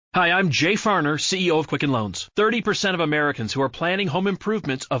Hi, I'm Jay Farner, CEO of Quicken Loans. 30% of Americans who are planning home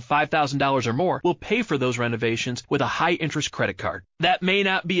improvements of $5,000 or more will pay for those renovations with a high-interest credit card. That may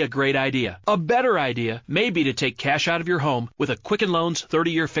not be a great idea. A better idea may be to take cash out of your home with a Quicken Loans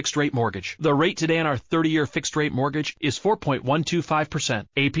 30-year fixed-rate mortgage. The rate today on our 30-year fixed-rate mortgage is 4.125%.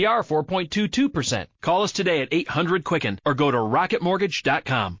 APR 4.22%. Call us today at 800-QUICKEN or go to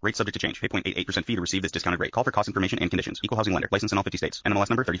rocketmortgage.com. Rate subject to change. Pay 0.88% fee to receive this discounted rate. Call for cost information and conditions. Equal housing lender. License in all 50 states. NMLS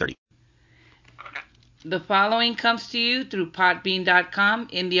number 3030. The following comes to you through Podbean.com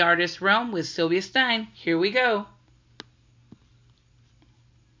in the Artist Realm with Sylvia Stein. Here we go.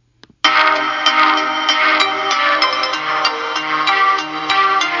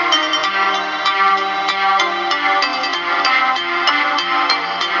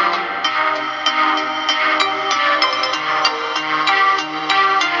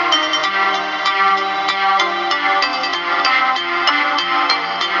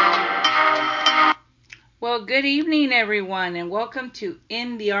 Well, good evening, everyone, and welcome to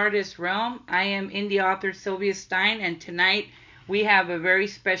In the Artist Realm. I am indie author Sylvia Stein, and tonight we have a very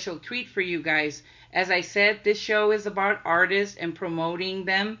special treat for you guys. As I said, this show is about artists and promoting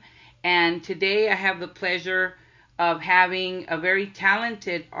them, and today I have the pleasure of having a very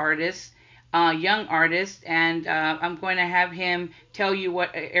talented artist, young artist, and I'm going to have him tell you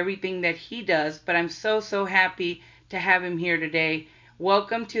everything that he does, but I'm so happy to have him here today.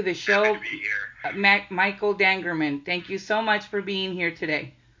 Welcome to the show, Michael Dangremond. Thank you so much for being here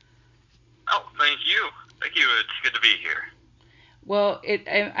today. Oh, thank you. Thank you. It's good to be here. Well,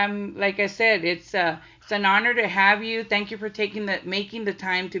 I'm like I said, it's an honor to have you. Thank you for making the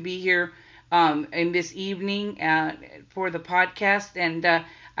time to be here in this evening for the podcast. And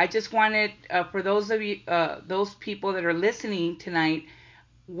I just wanted for those of you, those people that are listening tonight,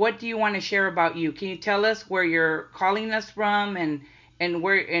 what do you want to share about you? Can you tell us where you're calling us from and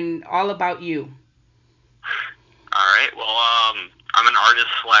all about you? All right. Well, I'm an artist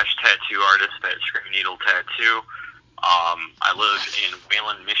 / tattoo artist at Scream Needle Tattoo. I live in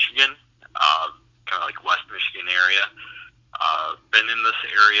Wayland, Michigan, kind of like West Michigan area. Been in this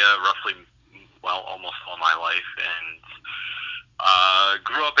area almost all my life, and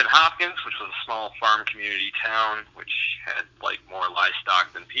grew up in Hopkins, which was a small farm community town, which had like more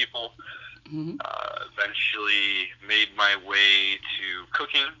livestock than people. Mm-hmm. Eventually made my way to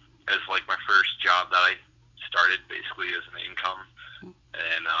cooking as like my first job that I started basically as an income,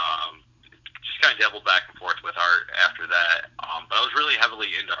 and just kind of dabbled back and forth with art after that. But I was really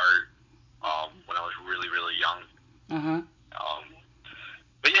heavily into art when I was really young. Uh-huh.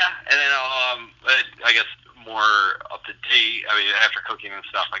 But yeah, and then I guess more up to date. I mean, after cooking and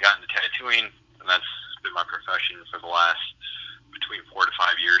stuff, I got into tattooing, and that's been my profession for the last between 4 to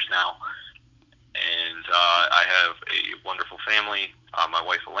 5 years now. And I have a wonderful family, my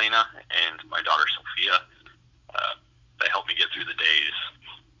wife Elena and my daughter Sophia. They help me get through the days.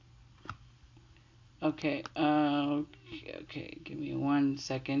 Okay. Give me 1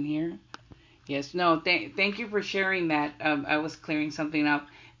 second here. Yes, no, thank you for sharing that. I was clearing something up.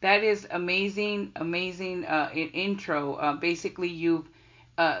 That is amazing intro. Basically,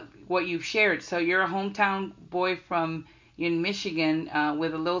 what you've shared. So you're a hometown boy in Michigan,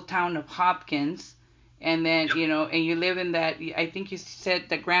 with a little town of Hopkins, and then Yep. And you live in that. I think you said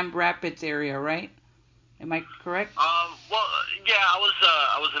the Grand Rapids area, right? Am I correct? Well, yeah, I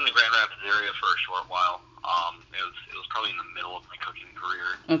was in the Grand Rapids area for a short while. It was probably in the middle of my cooking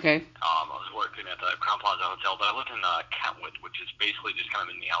career. Okay. I was working at the Crown Plaza Hotel, but I lived in Kentwood, which is basically just kind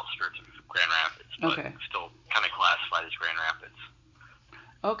of in the outskirts of Grand Rapids, but still kind of classified as Grand Rapids.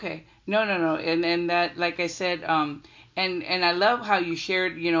 Okay. No. And that, like I said, and I love how you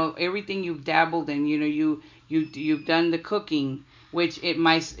shared, everything you've dabbled in. You've done the cooking, which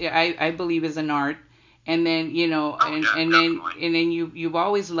I believe is an art. And then, and then you've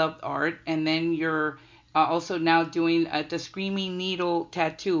always loved art, and then you're also now doing the Screaming Needle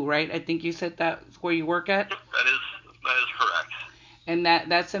Tattoo, right? I think you said that's where you work at. That is correct. And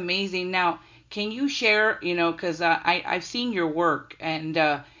that's amazing. Now, can you share, because I've seen your work, and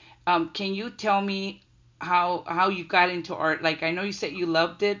can you tell me how you got into art? Like, I know you said you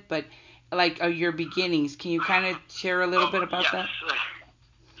loved it, but like your beginnings, can you kind of share a little bit about that?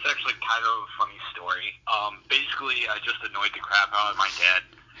 It's actually kind of a funny story. Basically, I just annoyed the crap out of my dad.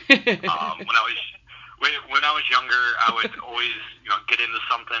 When I was younger, I would always, get into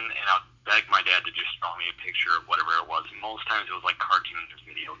something, and I'd beg my dad to just draw me a picture of whatever it was. And most times it was like cartoons or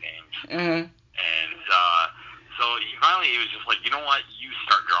video games. Uh-huh. And so he was just like, you know what? You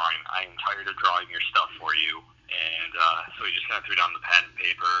start drawing. I am tired of drawing your stuff for you. And so he just kind of threw down the pad and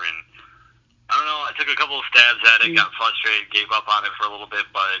paper, and I don't know. It's took a couple of stabs at it, got frustrated, gave up on it for a little bit,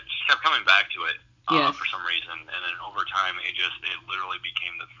 but just kept coming back to it for some reason. And then over time, it literally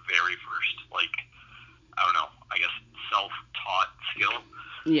became the very first, like, I don't know, I guess self-taught skill.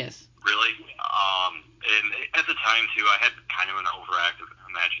 Yes. Really. And at the time, too, I had kind of an overactive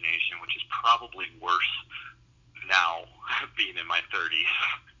imagination, which is probably worse now, being in my 30s.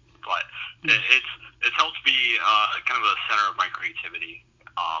 But it's helped be kind of a center of my creativity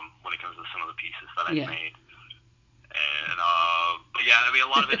when it comes to some of the pieces that I've made. And but yeah, I mean, a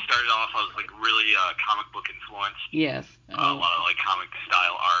lot of it started off. I was like really comic book influenced. Yes. A lot of like comic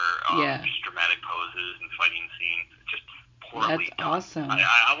style art, just dramatic poses and fighting scenes. Just poorly done. That's awesome.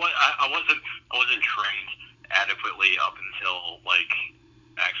 I wasn't trained adequately up until like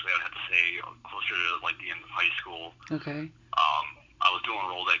actually I'd have to say closer to like the end of high school. Okay. I was doing a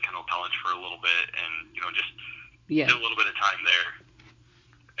role at Kendall College for a little bit, and just did a little bit of time there.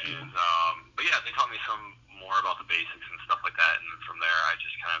 And but yeah, they taught me some more about the basics and stuff like that, and from there I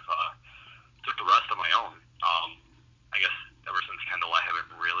just kind of took the rest on my own. I guess ever since Kendall, I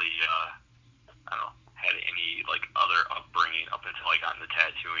haven't really I don't know, had any like other upbringing up until I got into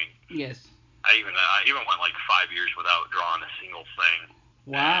tattooing. Yes. I even went like 5 years without drawing a single thing.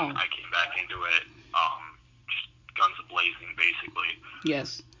 Wow. And I came back into it, just guns a-blazing, basically.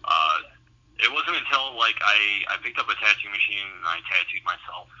 Yes. It wasn't until like I picked up a tattoo machine and I tattooed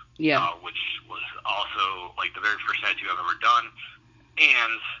myself. Yeah. Which was also like the very first tattoo I've ever done,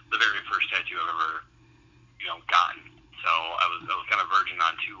 and the very first tattoo I've ever gotten. So I was kind of verging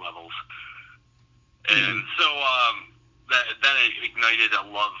on two levels. And so that ignited a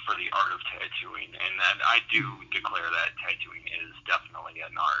love for the art of tattooing, and I do declare that tattooing is definitely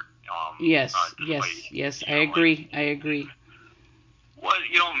an art. Yes, despite, yes, I agree. Like, I agree. Well,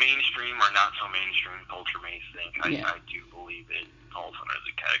 mainstream or not so mainstream culture may think, I do believe it falls under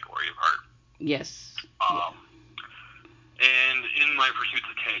the category of art. Yes. And in my pursuits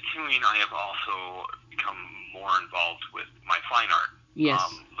of tattooing, I have also become more involved with my fine art. Yes.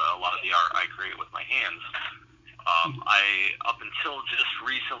 A lot of the art I create with my hands. I, up until just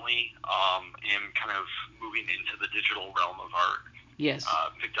recently, am kind of moving into the digital realm of art. Yes.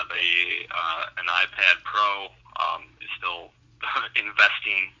 Picked up an iPad Pro. Is still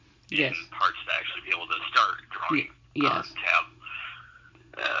investing in parts to actually be able to start drawing on tab.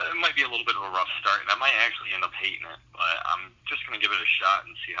 It might be a little bit of a rough start, and I might actually end up hating it, but I'm just going to give it a shot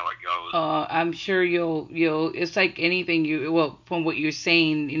and see how it goes. I'm sure you'll. It's like anything from what you're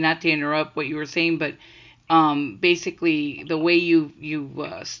saying, not to interrupt what you were saying, but basically the way you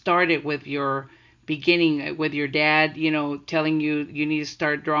started with your beginning with your dad, telling you need to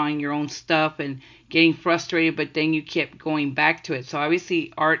start drawing your own stuff and getting frustrated, but then you kept going back to it. So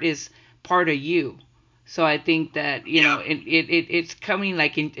obviously art is part of you. So I think that it's coming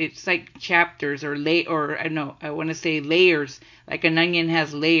like it's like chapters or I want to say layers. Like an onion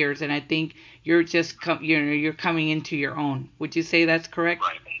has layers, and I think you're just you're coming into your own. Would you say that's correct?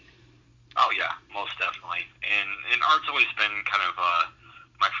 Right. Oh yeah, most definitely. And art's always been kind of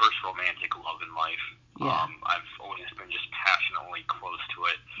my first romantic love in life. Yeah. I've always been just passionately close to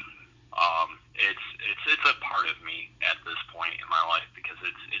it. It's a part of me at this point in my life because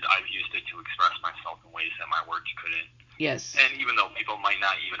I've used it to express myself in ways that my words couldn't. Yes. And even though people might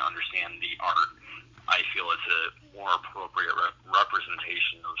not even understand the art, I feel it's a more appropriate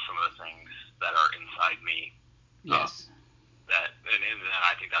representation of some of the things that are inside me. Yes. And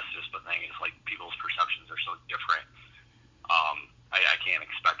I think that's just the thing is like people's perceptions are so different. I can't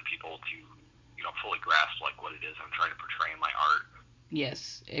expect people to fully grasp like what it is I'm trying to portray in my art.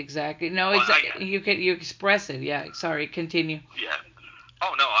 Yes, exactly. No, exactly. You express it. Yeah. Sorry. Continue. Yeah.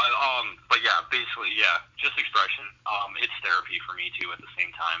 Oh no. But yeah, basically, yeah, just expression. It's therapy for me too. At the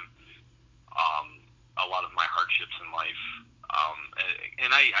same time, a lot of my hardships in life,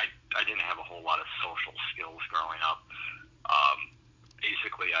 and I didn't have a whole lot of social skills growing up.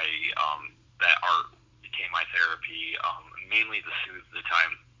 Basically, that art became my therapy. Mainly to soothe the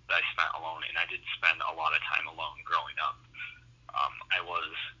time that I spent alone, and I did spend a lot of time alone growing up. I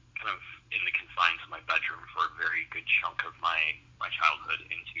was kind of in the confines of my bedroom for a very good chunk of my childhood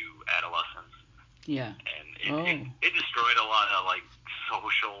into adolescence. Yeah. And it destroyed a lot of like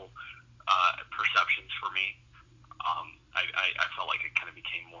social perceptions for me. I felt like I kind of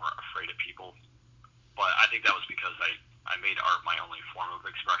became more afraid of people, but I think that was because I made art my only form of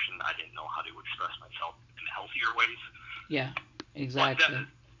expression. I didn't know how to express myself in healthier ways. Yeah, exactly.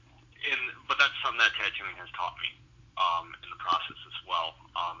 But that's something that tattooing has taught me in the process as well.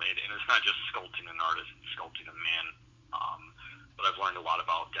 And it's not just sculpting an artist, it's sculpting a man. But I've learned a lot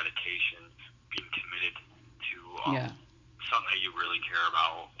about dedication, being committed to something that you really care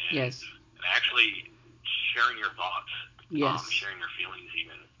about. And, yes. And actually your thoughts, Yes. sharing your feelings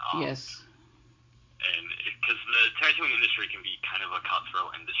even. Yes. And because the tattooing industry can be kind of a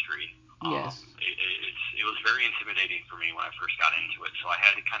cutthroat industry. Yes. It was very intimidating for me when I first got into it, so I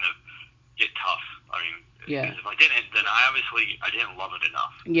had to kind of get tough. I mean, Yeah. because if I didn't, then I didn't love it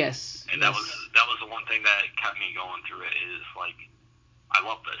enough. Yes. And yes. that was the one thing that kept me going through it is like, I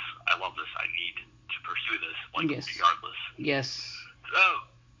love this. I need to pursue this, like, Yes. regardless. Yes.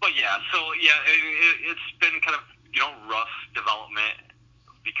 But yeah, so yeah, it's been kind of, rough development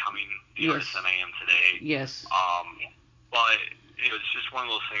becoming the Yes. artist that I am today. Yes. But it was just one of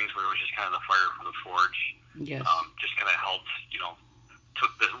those things where it was just kind of the fire from the forge. Yes. Just kind of helped,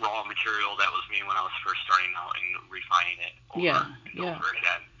 took the raw material that was me when I was first starting out and refining it over and over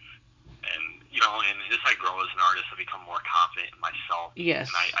again. And, and as I grow as an artist, I become more confident in myself. Yes.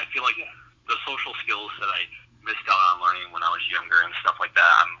 And I feel like the social skills that I missed out on learning when I was younger and stuff like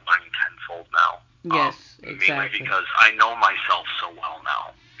that, I'm learning tenfold now. Yes, exactly. Mainly because I know myself so well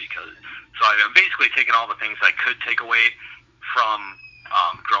now. So I'm basically taking all the things I could take away from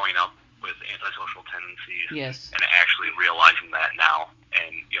growing up with antisocial tendencies, yes, and actually realizing that now,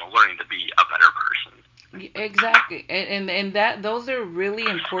 and learning to be a better person. Exactly, and that those are really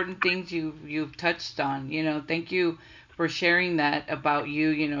important things you've touched on. Thank you for sharing that about you.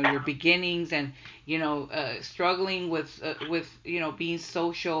 Your beginnings and struggling with being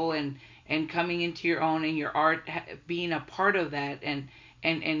social and coming into your own, and your art being a part of that, and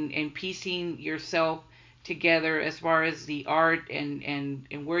piecing yourself together as far as the art and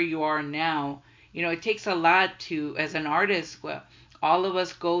where you are now. It takes a lot to, as an artist. Well, all of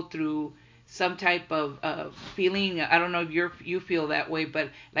us go through some type of feeling. I don't know if you feel that way,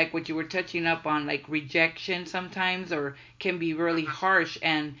 but like what you were touching up on, like rejection sometimes, or can be really harsh,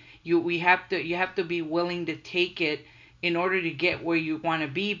 and you have to be willing to take it in order to get where you want to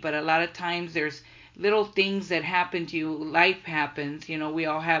be. But a lot of times there's little things that happen to you. Life happens. We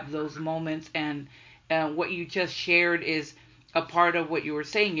all have those moments, and what you just shared is a part of what you were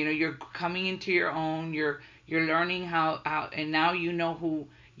saying. You're coming into your own. You're learning how, and now you know who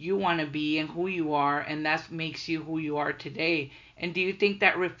you want to be and who you are, and that makes you who you are today. And do you think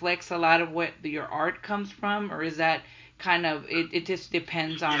that reflects a lot of what your art comes from, or is that kind of it just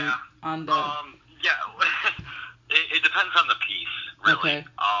depends on the it depends on the piece, really. Okay.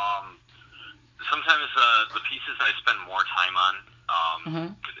 Sometimes the pieces I spend more time on,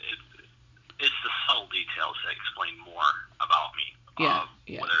 it's the subtle details that explain more about me.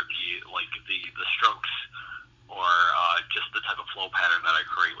 Whether it be like the strokes, or just the type of flow pattern that I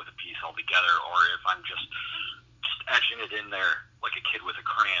create with a piece altogether, or if I'm just etching it in there like a kid with a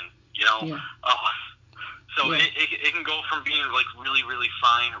crayon, So it can go from being like really, really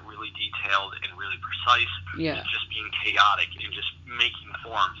fine, really detailed, and really precise, to just being chaotic and just making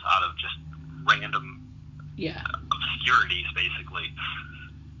forms out of just random obscurities, basically.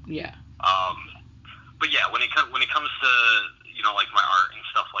 Yeah. But yeah, when it comes to like my art and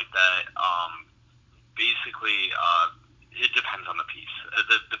stuff like that, basically, it depends on the piece.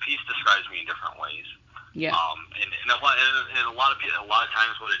 The piece describes me in different ways. Yeah. And a lot of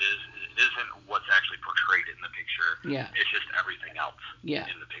times, what it isn't what's actually portrayed in the picture. Yeah. It's just everything else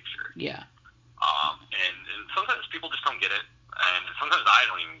in the picture. Yeah. And sometimes people just don't get it, and sometimes I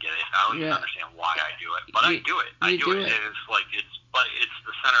don't even get it. I don't even understand why I do it, but I do it. I do it, and it's like it's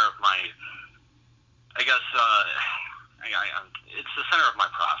the center of my. I guess. It's the center of my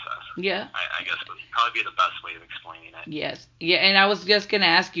process. Yeah. I guess would probably be the best way of explaining it. Yes. Yeah, and I was just going to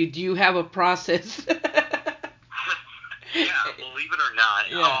ask you, do you have a process? Yeah, believe it or not.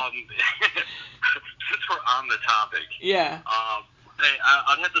 Since we're on the topic. Yeah.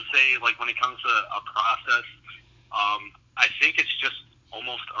 I'd have to say, like, when it comes to a process, I think it's just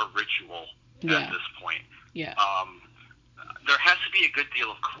almost a ritual at this point. Yeah. There has to be a good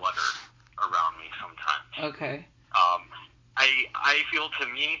deal of clutter around me sometimes. Okay. I feel, to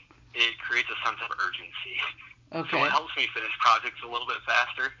me, it creates a sense of urgency. Okay. So it helps me finish projects a little bit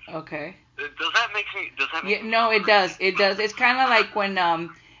faster. Okay. Does that make sense? No, it does. It does. It's kind of like when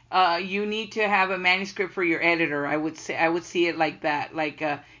you need to have a manuscript for your editor. I would see it like that. Like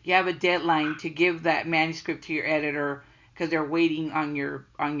you have a deadline to give that manuscript to your editor because they're waiting on your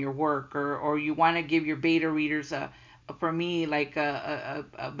work, or you want to give your beta readers for me, like a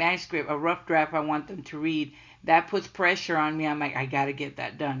manuscript, a rough draft I want them to read. That puts pressure on me. I'm like, I got to get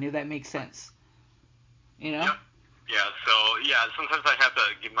that done. If that makes sense. Yep. Yeah, so, sometimes I have to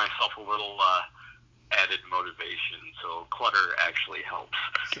give myself a little added motivation, so clutter actually helps.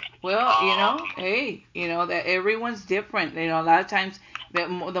 Well, hey, that everyone's different. A lot of times,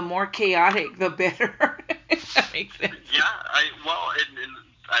 the more chaotic, the better. That makes sense. Yeah, and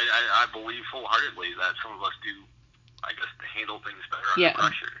I believe wholeheartedly that some of us do, I guess, to handle things better under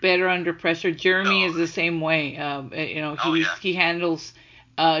pressure. Better under pressure. Jeremy is the same way. He handles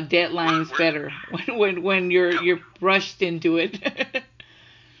deadlines better when you're rushed into it. Yep.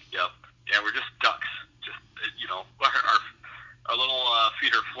 Yeah, we're just ducks. Just our little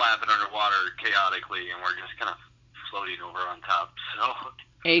feet are flapping underwater chaotically, and we're just kind of floating over on top. So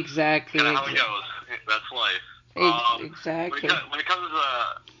exactly. Kind of how it goes. That's life. Exactly. When it comes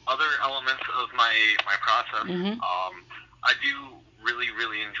to other elements of my process, I do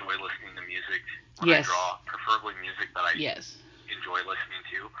really enjoy listening to music when I draw, preferably music that I enjoy listening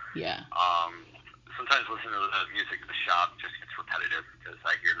to. Yeah. Sometimes listening to the music at the shop just gets repetitive because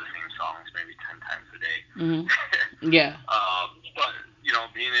I hear the same songs maybe 10 times a day. Yeah. But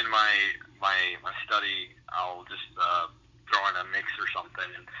being in my study, I'll just throw in a mix or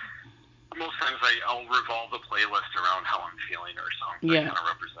something, and most times I'll revolve the playlist around how I'm feeling or songs that kind of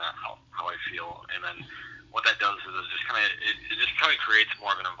represent how I feel, and then what that does is it just kind of creates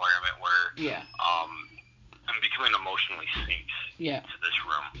more of an environment where I'm becoming emotionally synced to this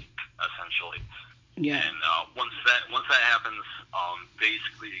room, essentially. Yeah. And once that happens,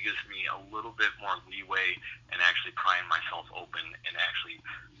 basically it gives me a little bit more leeway in actually prying myself open and actually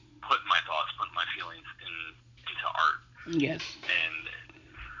putting my thoughts, putting my feelings into art. Yes. And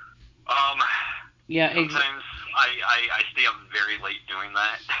yeah. Sometimes I stay up very late doing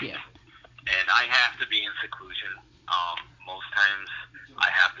that. Yeah. And I have to be in seclusion. Most times I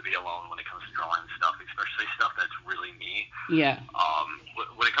have to be alone when it comes to drawing stuff, especially stuff that's really me. Yeah.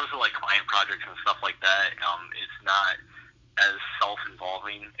 When it comes to like client projects and stuff like that, it's not as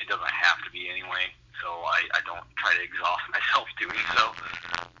self-involving. It doesn't have to be anyway, so I don't try to exhaust myself doing so.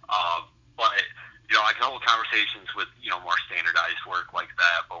 But I can hold conversations with more standardized work like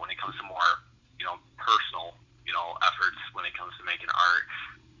that. But when it comes to more personal efforts, when it comes to making art,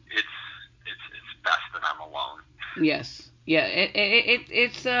 it's best that I'm alone. Yes. Yeah.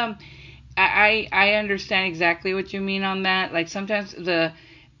 It's I understand exactly what you mean on that. Like sometimes the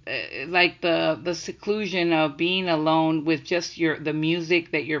seclusion of being alone with just the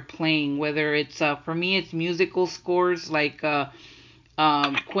music that you're playing, whether it's for me it's musical scores like Quentin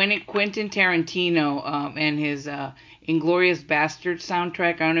Tarantino and his Inglourious Basterds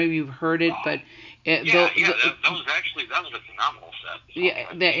soundtrack. I don't know if you've heard it, but that was a phenomenal set.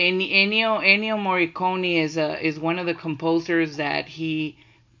 Yeah, the Ennio Morricone is one of the composers that he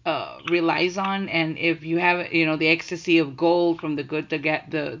relies on, and if you have the Ecstasy of Gold from the Good, the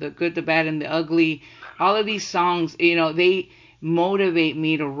Good, the Bad, and the Ugly, all of these songs, they motivate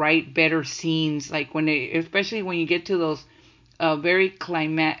me to write better scenes. Like especially when you get to those very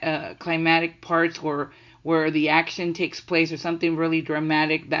climatic parts where the action takes place or something really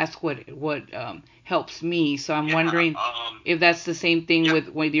dramatic. That's what helps me. So I'm wondering if that's the same thing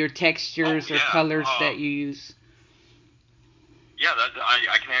with your textures or colors that you use. Yeah,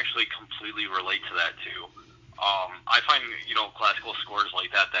 I can actually completely relate to that too. I find classical scores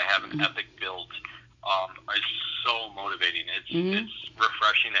like that have an epic build. It's so motivating. It's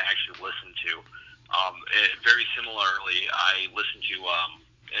refreshing to actually listen to. Very similarly, I listen to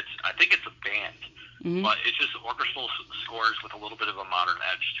I think it's a band, but it's just orchestral scores with a little bit of a modern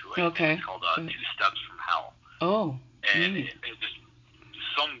edge to it. Okay. And it's called Two Steps from Hell. Oh. And it's just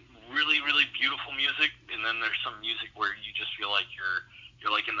some really beautiful music, and then there's some music where you just feel like you're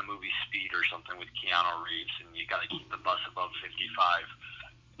like in the movie Speed or something with Keanu Reeves, and you got to keep the bus above 55.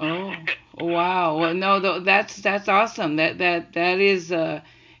 Oh, wow. Well, no, that's awesome. That is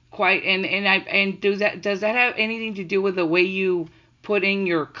quite and does that have anything to do with the way you put in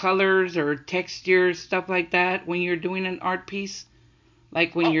your colors or textures, stuff like that when you're doing an art piece?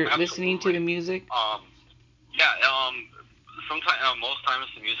 Like when you're listening to the music? Most times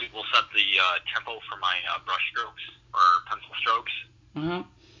the music will set the tempo for my brush strokes or pencil strokes. And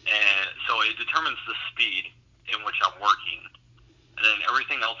so it determines the speed in which I'm working. And then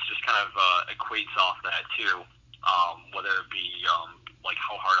everything else just kind of equates off that too. Whether it be like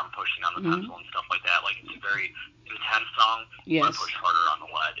how hard I'm pushing on the pencil and stuff like that. Like it's a very intense song, I'm going to push harder on the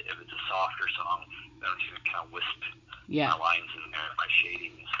lead. If it's a softer song, then I'm just going to kind of wisp my lines in there, my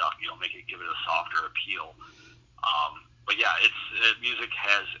shading and stuff, give it a softer appeal. But yeah, music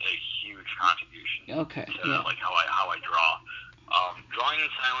has a huge contribution to like how I draw. Drawing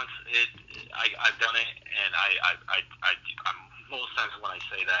in silence, I've done it, and I'm most times when I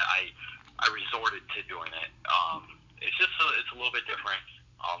say that I resorted to doing it. It's just it's a little bit different.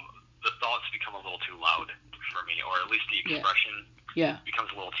 The thoughts become a little too loud for me, or at least the expression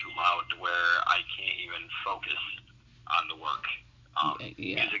becomes a little too loud to where I can't even focus on the work.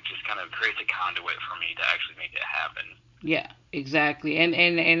 Music just kind of creates a conduit for me to actually make it happen. Yeah. Exactly,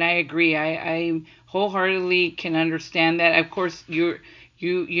 and I agree. I wholeheartedly can understand that. Of course, you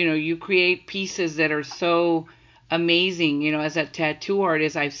create pieces that are so amazing. As a tattoo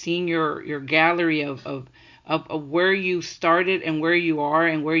artist, I've seen your gallery of where you started and where you are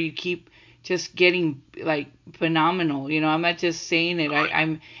and where you keep just getting like phenomenal. I'm not just saying it.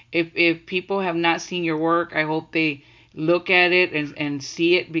 I'm if people have not seen your work, I hope they look at it and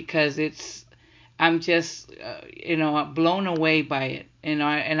see it because I'm just blown away by it. And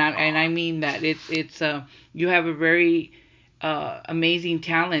I mean that it's you have a very amazing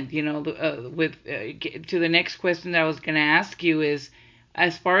talent. With to the next question that I was going to ask you is,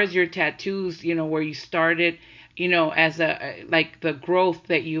 as far as your tattoos, where you started, as a like the growth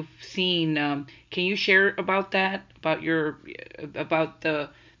that you've seen. Can you share about that? About your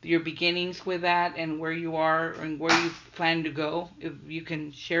beginnings with that and where you are and where you plan to go? If you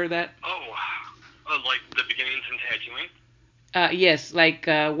can share that. Like the beginnings in tattooing. Yes, like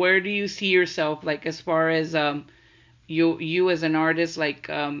where do you see yourself, like as far as you as an artist, like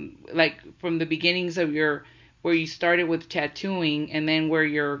from the beginnings of your where you started with tattooing and then where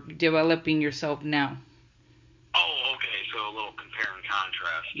you're developing yourself now. Oh, okay. So a little compare and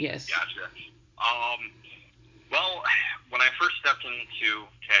contrast. Yes. Gotcha. Um, well, when I first stepped into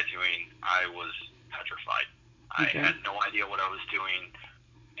tattooing, I was petrified. I Okay. had no idea what I was doing,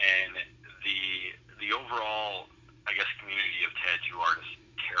 and the overall, I guess, community of tattoo artists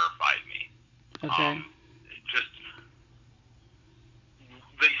terrified me. Okay. Just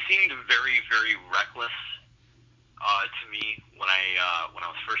they seemed very, very reckless to me when I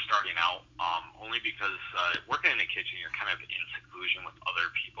was first starting out. Only because working in the kitchen, you're kind of in seclusion with other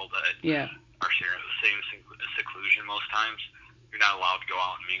people that Yeah. are sharing the same seclusion most times. You're not allowed to go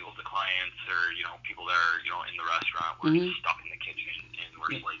out and mingle with the clients or people that are in the restaurant. We're Mhm. just stuck in the kitchen and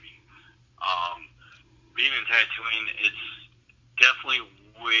we're Yeah. slaving. Being in tattooing, it's definitely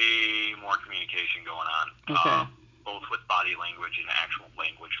way more communication going on, Okay. both with body language and actual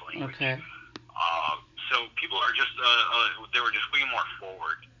language. Okay. So people are just they were just way more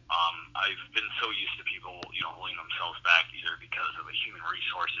forward. I've been so used to people holding themselves back either because of a human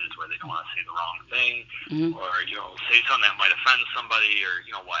resources where they don't want to say the wrong thing Mhm. or say something that might offend somebody or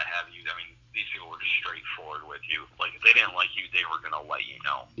what have you. I mean, these people were just straightforward with you. Like if they didn't like you, they were gonna let you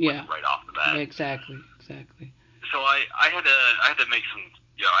know, like Yeah. right off the bat. Exactly. Exactly. So I had to make some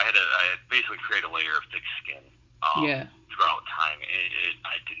I had basically create a layer of thick skin Yeah. throughout time.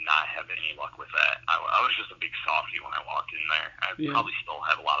 I did not have any luck with that. I was just a big softie when I walked in there. I Yeah. probably still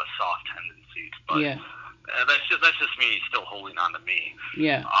have a lot of soft tendencies, but Yeah. that's just me still holding on to me.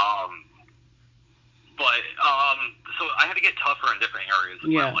 Yeah. But so I had to get tougher in different areas of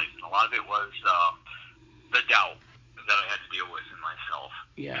my Yeah. life, and a lot of it was the doubt that I had to deal with in myself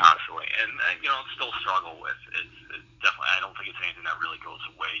Yeah. constantly, and still struggle with. It's definitely. I don't think it's anything that really goes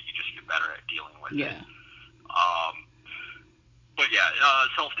away. You just get better at dealing with it. Yeah. But yeah,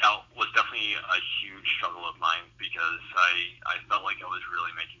 self doubt was definitely a huge struggle of mine because I felt like I was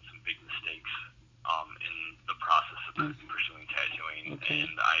really making some big mistakes in the process of pursuing tattooing, Okay.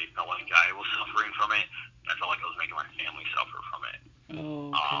 and I felt like I was suffering from it. And I felt like I was making my family suffer from it. Oh,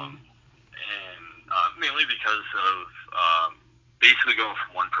 okay. And mainly because of basically going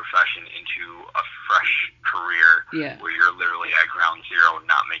from one profession into a fresh career Yeah. where you're literally at ground zero,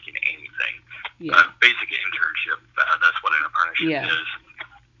 not making anything. Yeah. Basic internship, that's what an apprenticeship Yeah. is.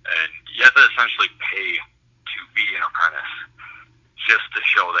 And you have to essentially pay to be an apprentice just to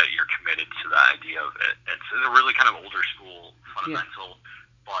show that you're committed to the idea of it. It's a really kind of older school fundamental,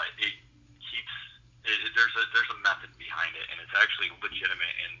 but it keeps there's a method behind it, and it's actually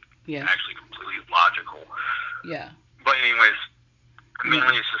legitimate and Yeah. actually completely logical. Yeah. But anyways,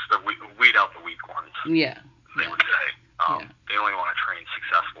 mainly it's just to weed out the weak ones. Yeah. They would say Yeah. they only want to train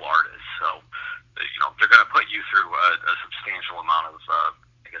successful artists, so they're going to put you through a substantial amount of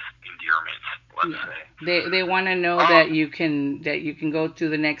I guess endearment, let's Yeah. say. They want to know that you can go to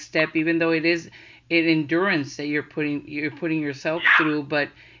the next step, even though it is an endurance that you're putting yourself through. But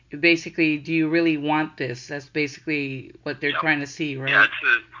basically, do you really want this? That's basically what they're trying to see, right? Yeah, it's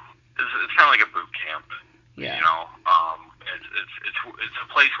kind of like a boot camp. Yeah. It's a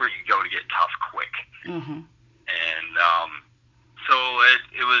place where you go to get tough quick. Mhm. And so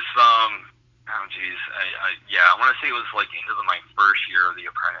it was oh geez, I want to say it was like into my first year of the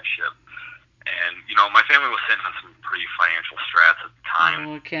apprenticeship. And my family was sitting on some pretty financial strats at the time.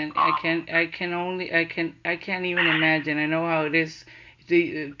 Oh, I can't even imagine. I know how it is.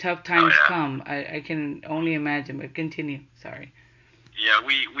 The tough times come. I can only imagine. But continue. Sorry. Yeah,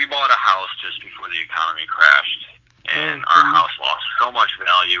 we bought a house just before the economy crashed, and our house lost so much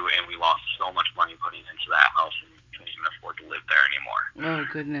value, and we lost so much money putting into that house. And even afford to live there anymore. Oh,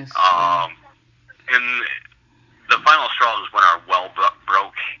 goodness. And the final straw was when our well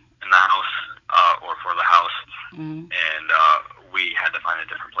broke in the house, or for the house, and we had to find a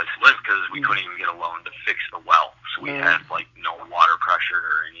different place to live because we couldn't even get a loan to fix the well. So we had like no water pressure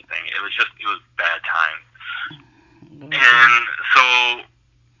or anything. It was bad time. And so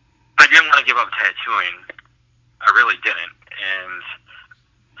I didn't want to give up tattooing. I really didn't. And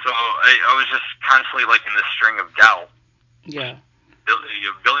so I was just constantly like in this string of doubt. Yeah.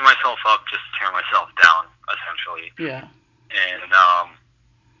 Building myself up, just tearing myself down, essentially. Yeah. And I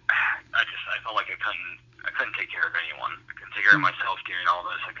felt like I couldn't take care of anyone. I couldn't take care of myself during all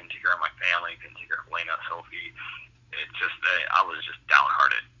this. I couldn't take care of my family. I couldn't take care of Lena, Sophie. It just, I was just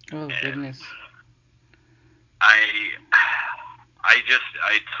downhearted. Oh, goodness. I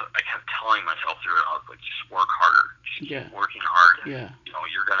kept telling myself through it, I was like, just work harder. Just keep working hard. Yeah. You know,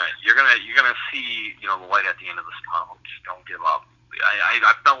 you're gonna see, you know, the light at the end of this tunnel. Just don't give up.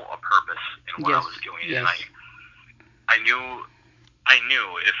 I felt a purpose in what I was doing, and I knew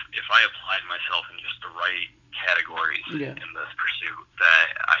if I applied myself in just the right categories in this pursuit, that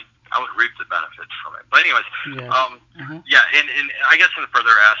I would reap the benefits from it. But anyways, and I guess in the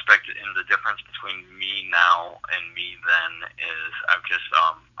further aspect, in the difference between me now and me then is I've just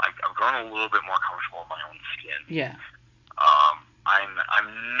I've grown a little bit more comfortable in my own skin. Yeah.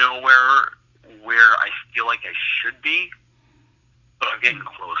 I'm nowhere where I feel like I should be, but I'm getting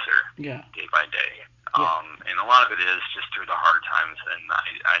closer day by day. And a lot of it is just through the hard times, and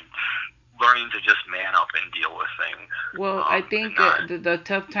I'm learning to just man up and deal with things. Well, I think the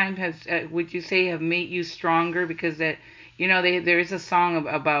tough time has, would you say, have made you stronger? Because that, you know, there is a song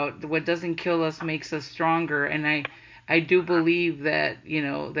about what doesn't kill us makes us stronger, and I do believe that, you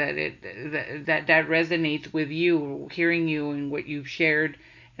know, that that resonates with you, hearing you and what you've shared,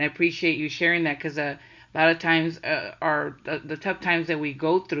 and I appreciate you sharing that, because a lot of times the tough times that we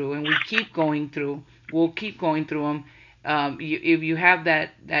go through and we keep going through, we'll keep going through them. If you have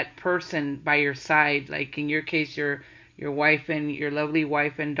that person by your side, like in your case, your wife and your lovely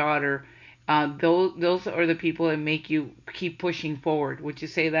wife and daughter, those are the people that make you keep pushing forward. Would you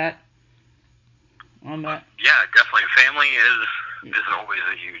say that? On that? Yeah, definitely. Family is always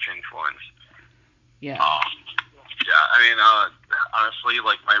a huge influence. Yeah. I mean, honestly,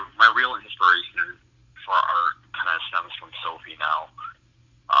 like my real inspiration for art kind of stems from Sophie now,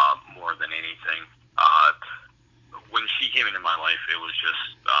 more than anything. When she came into my life, it was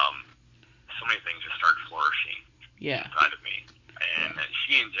just so many things just started flourishing inside of me, and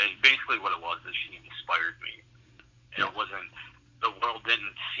basically what it was is she inspired me. And it wasn't, the world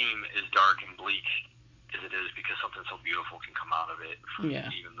didn't seem as dark and bleak as it is because something so beautiful can come out of it from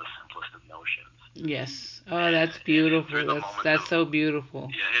even the simplest of notions. Yes. Oh, that's beautiful. That's so beautiful.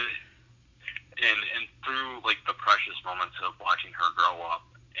 Yeah, and through like the precious moments of watching her grow up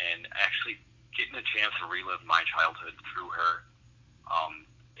and actually getting a chance to relive my childhood through her,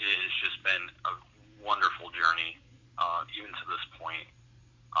 it has just been a wonderful journey, even to this point.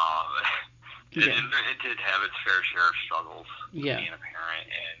 It did have its fair share of struggles being a parent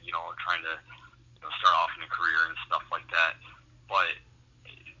and, you know, trying to start off in a career and stuff like that. But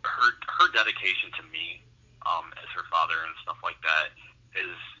her dedication to me, as her father and stuff like that,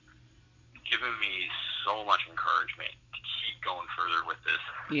 has given me so much encouragement to keep going further with this.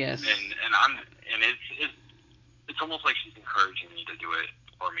 Yes. And it's almost like she's encouraging me to do it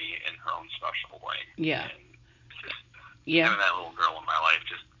for me in her own special way. Yeah. And just having that little girl in my life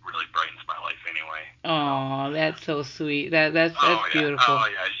just really brightens my life anyway. Oh, that's so sweet. That's beautiful. Oh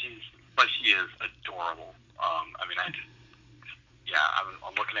yeah, she is adorable. I mean, I'm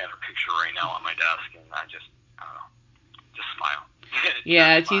looking at her picture right now on my desk, and I don't know, just smile.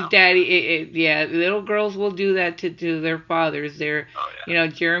 Yeah, she's daddy. Little girls will do that to their fathers. You know,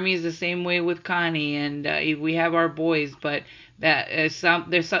 Jeremy's the same way with Connie, and we have our boys, but there's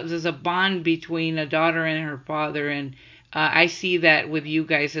a bond between a daughter and her father, and I see that with you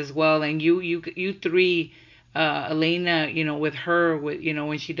guys as well. And you three, Elena, you know, with her,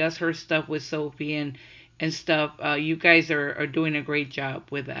 when she does her stuff with Sophie and stuff, you guys are doing a great job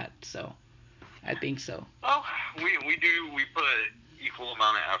with that. So I think so. Well, we put equal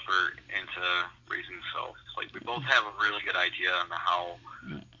amount of effort into raising Soph. Like, we both have a really good idea on how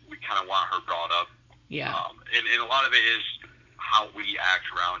we kind of want her brought up. Yeah. And a lot of it is how we act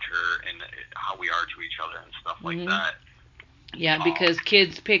around her and how we are to each other and stuff like that. Yeah, because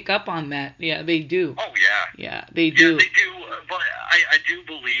kids pick up on that. Yeah, they do. Oh, yeah. Yeah, they do. Yeah, they do. But I do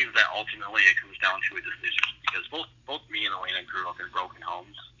believe that ultimately it comes down to a decision, because both me and Elena grew up in broken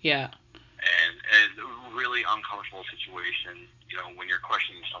homes. Yeah. And a really uncomfortable situation, you know, when you're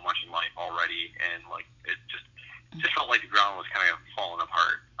questioning so much in life already, and like it just just felt like the ground was kind of falling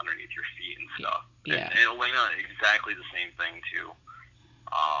apart underneath your feet and stuff. Yeah. And Elena, exactly the same thing too.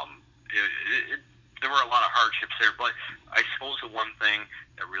 There were a lot of hardships there, but I suppose the one thing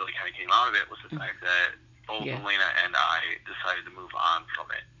that really kind of came out of it was the fact that both Elena and I decided to move on from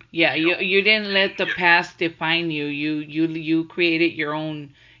it. Yeah, you didn't let the past define you. You created your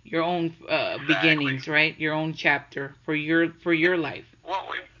own exactly. beginnings, right? Your own chapter for your life. Well,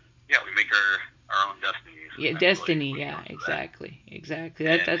 we make our own destinies. Yeah, destiny. Yeah, exactly. And,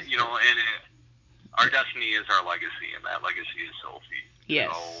 that's our destiny is our legacy, and that legacy is Sophie.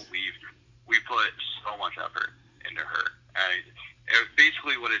 Yes. So we put so much effort into her.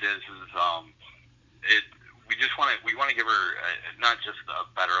 Basically, what it is we want to give her not just a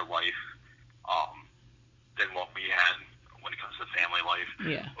better life than what we had when it comes to family life,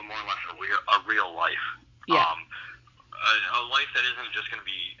 but more or less a real life. Yeah. A life that isn't just going to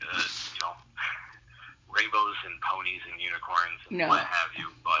be rainbows and ponies and unicorns and what have you,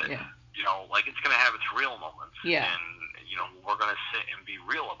 but like it's going to have its real moments. Yeah. And we're going to sit and be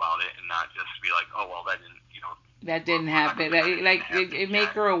real about it and not just be like, oh well, that didn't happen. It make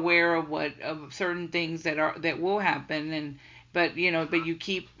her aware of of certain things that will happen, but you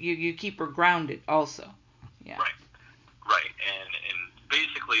keep her grounded also. Yeah. Right. And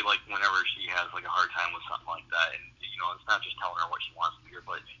basically, like whenever she has like a hard time with something like that, and it's not just telling her what she wants to hear,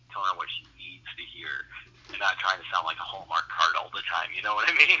 but telling her what she needs to hear, and not trying to sound like a Hallmark card all the time. You know what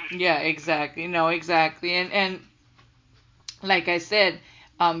I mean? Yeah, exactly. No, exactly. And like I said,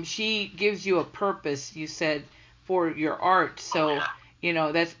 she gives you a purpose. You said for your art. So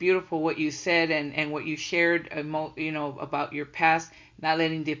that's beautiful what you said and what you shared. About your past, not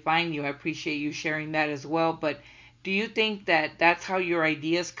letting define you. I appreciate you sharing that as well. But do you think that that's how your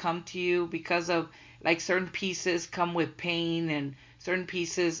ideas come to you because of like certain pieces come with pain and certain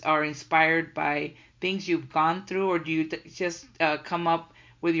pieces are inspired by things you've gone through, or do you just come up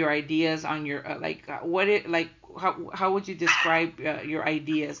with your ideas on your how would you describe your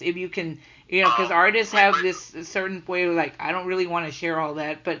ideas if you can, because artists have this certain way of like, I don't really want to share all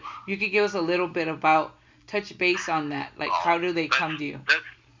that, but you could give us a little bit about, touch base on that, like how do they come to you?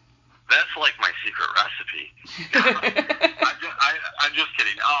 That's like my secret recipe. I'm just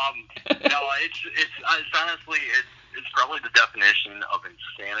kidding. No, it's honestly it's probably the definition of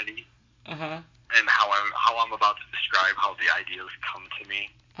insanity. And how I'm about to describe how the ideas come to me.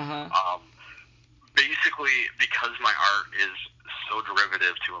 Basically, because my art is so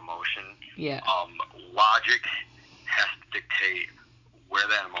derivative to emotion, logic has to dictate where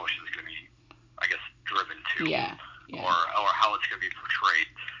that emotion is going to be, I guess, driven to, or how it's going to be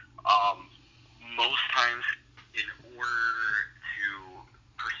portrayed. Most times, in order to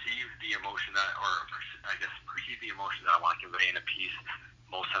perceive the emotion perceive the emotion that I want to convey in a piece,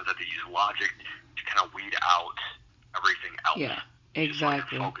 most times I have to use logic to kind of weed out everything else. Yeah, exactly. Just so I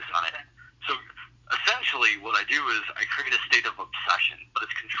can focus on it. So essentially, what I do is I create a state of obsession, but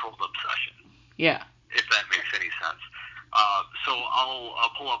it's controlled obsession. Yeah. If that makes any sense. So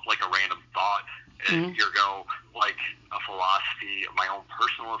I'll pull up like a random thought, and here go like a philosophy, my own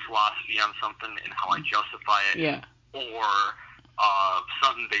personal philosophy on something and how I justify it. Yeah. Or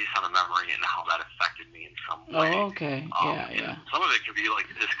something based on a memory and how that affected me in some way. Oh, okay. Yeah. Some of it could be like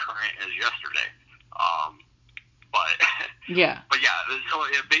as current as yesterday. But yeah. But yeah, so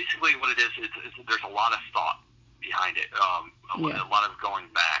basically what it is there's a lot of thought behind it. A lot of going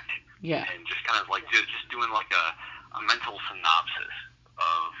back. Yeah. And just kind of like just doing like a mental synopsis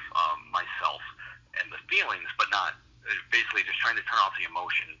of myself and the feelings, but not basically just trying to turn off the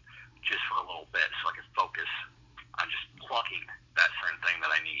emotion just for a little bit so I can focus on just plucking that certain thing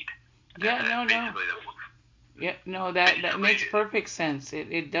that I need. That makes perfect sense.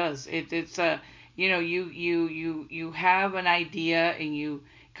 It does. It's you have an idea and you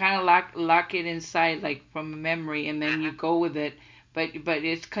kind of lock it inside like from a memory, and then you go with it. But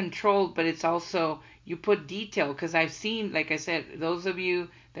it's controlled, but it's also you put detail, because I've seen, like I said, those of you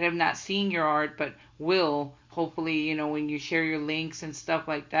that have not seen your art but will hopefully, when you share your links and stuff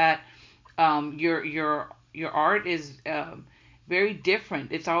like that, your art is very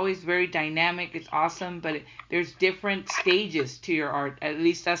different. It's always very dynamic. It's awesome, but there's different stages to your art. At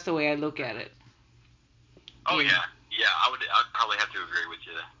least that's the way I look at it. Oh yeah. I'd probably have to agree with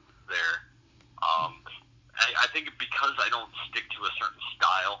you there. I think because I don't stick to a certain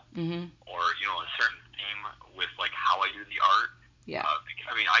style or a certain theme with like how I do the art. Yeah.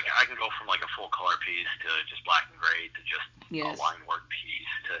 I mean, I can go from like a full color piece to just black and gray to just a line work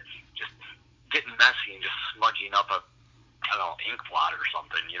piece to just getting messy and just smudging up a ink blot or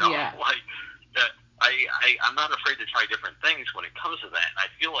something. Yeah. Like I'm not afraid to try different things when it comes to that, and I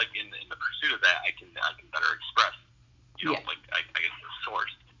feel like in the pursuit of that, I can better express like I guess the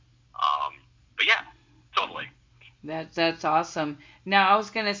source. But yeah, totally. That's awesome. Now I was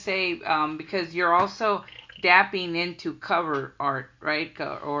gonna say, because you're also dapping into cover art, right?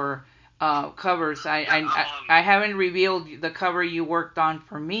 Or covers. I haven't revealed the cover you worked on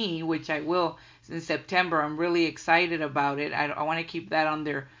for me, which I will in September. I'm really excited about it. I want to keep that on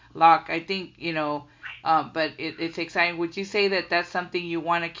their lock. I think but it's exciting. Would you say that that's something you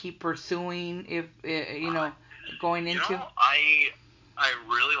want to keep pursuing if going into? I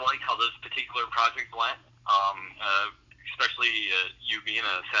really like how this particular project went. Especially you being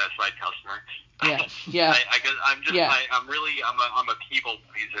a satisfied customer. Yeah. I guess I'm just Yeah. I'm a people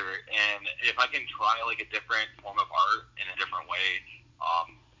pleaser, and if I can try like a different form of art in a different way,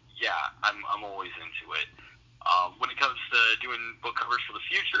 I'm always into it. When it comes to doing book covers for the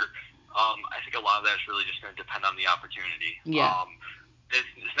future, I think a lot of that's really just going to depend on the opportunity. Yeah.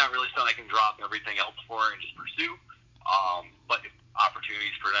 It's not really something I can drop everything else for and just pursue. But if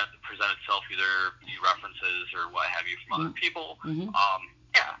opportunities present itself, either be references or what have you from other people,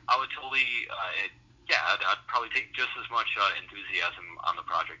 I would totally, I'd probably take just as much enthusiasm on the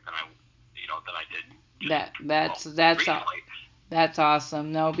project than I did. That's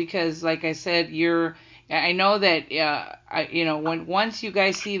awesome. No, because like I said, I know that when once you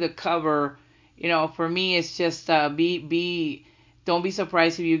guys see the cover, for me it's just don't be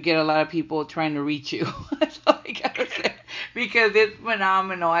surprised if you get a lot of people trying to reach you. That's all I gotta say, because it's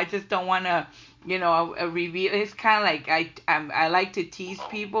phenomenal. I just don't want to, reveal. It's kind of like I like to tease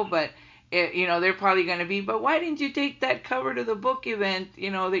people, but they're probably gonna be. But why didn't you take that cover to the book event?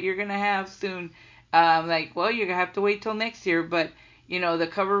 That you're gonna have soon. Well, you're gonna have to wait till next year. But the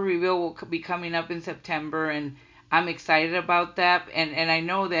cover reveal will be coming up in September, and I'm excited about that, and I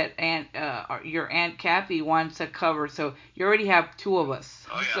know that your Aunt Kathy wants a cover, so you already have two of us.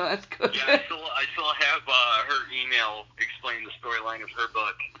 Oh, yeah. So that's good. Yeah, I still have her email explaining the storyline of her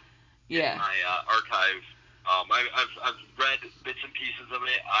book in my archive. I've read bits and pieces of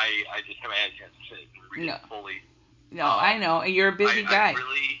it. I just haven't had a chance to sit and read it fully. No, I know. You're a busy guy.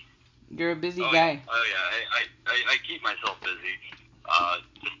 You're a busy guy. Yeah. Oh yeah, I keep myself busy.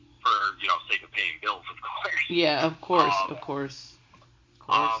 Just for sake of paying bills, of course. Yeah, of course, of course.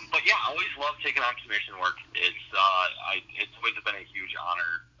 But yeah, I always love taking on commission work. It's always been a huge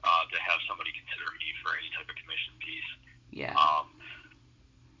honor to have somebody consider me for any type of commission piece. Yeah.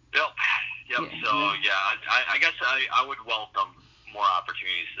 Yep. So I guess I would welcome more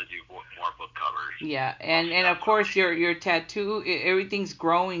opportunities to do more book covers. Yeah, and of course your tattoo, everything's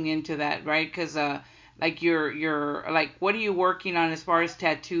growing into that, right? Because like you're like, what are you working on as far as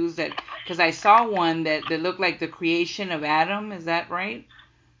tattoos? Because I saw one that looked like the creation of Adam. Is that right?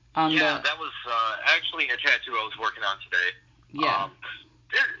 That was actually a tattoo I was working on today. Yeah.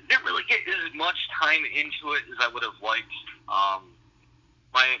 Didn't really get as much time into it as I would have liked.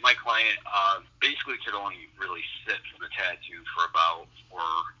 My client basically could only really sit for the tattoo for about 4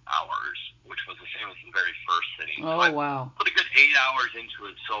 hours, which was the same as the very first sitting. Oh, so wow. I put a good 8 hours into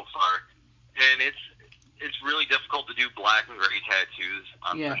it so far, and it's really difficult to do black and gray tattoos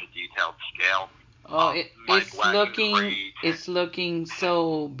on such a detailed scale. Oh, it's looking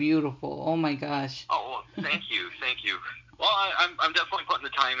so beautiful. Oh my gosh. Oh, well, thank you. Well, I'm definitely putting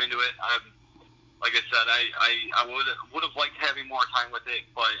the time into it. Like I said, I would have liked having more time with it,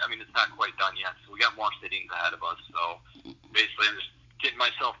 but I mean it's not quite done yet. So we got more sittings ahead of us. So basically, I'm just getting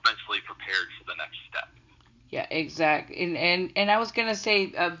myself mentally prepared for the next step. Yeah, exactly. And I was gonna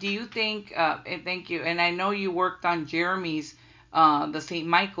say, do you think? And thank you. And I know you worked on Jeremy's the St.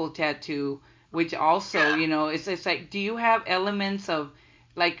 Michael tattoo, which also it's like, do you have elements of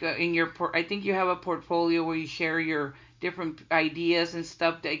like in your I think you have a portfolio where you share your different ideas and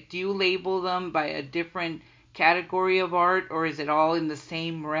stuff. Like, do you label them by a different category of art, or is it all in the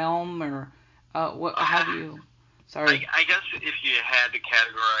same realm, or what? How do you? Sorry. I guess if you had to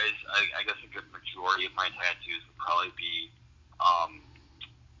categorize, I guess a good majority of my tattoos would probably be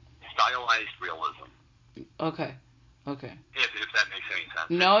stylized realism. Okay. If that makes any sense.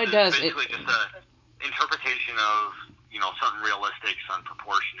 No, it does. It's basically just an interpretation of something realistic, something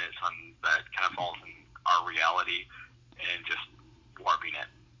proportionate, something that kind of falls in our reality, and just warping it.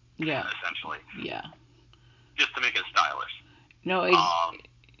 Yeah. Essentially. Yeah. Just to make it stylish. No,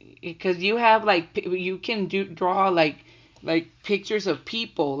 because you have like you can draw like pictures of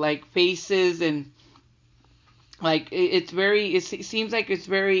people, like faces, and like it seems like it's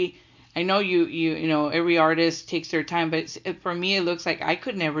very. I know you know every artist takes their time, but for me it looks like I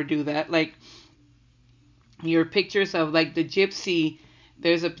could never do that. Like your pictures of like the gypsy.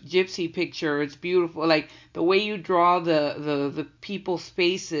 There's a gypsy picture. It's beautiful. Like the way you draw the people's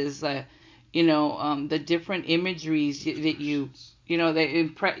faces. the different imageries that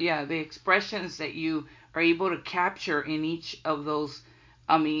the expressions that you are able to capture in each of those.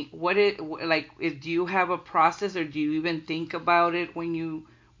 I mean, do you have a process, or do you even think about it when you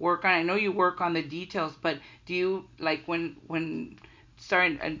work on it? I know you work on the details, but do you, like, when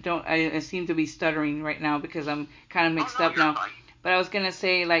sorry, I seem to be stuttering right now because I'm kind of mixed up now. Fine. But I was gonna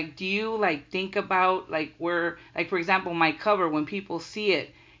say, like, do you, like, think about, like, where, like, for example, my cover, when people see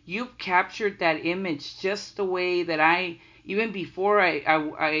it, you've captured that image just the way that even before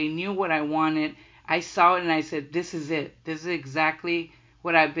I knew what I wanted, I saw it and I said, this is it. This is exactly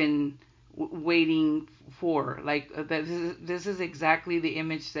what I've been waiting for. Like, this is exactly the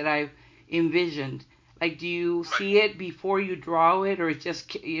image that I've envisioned. Like, do you see it before you draw it, or it's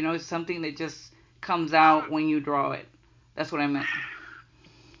just, it's something that just comes out when you draw it? That's what I meant.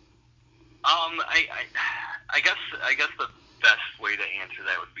 I guess the best way to answer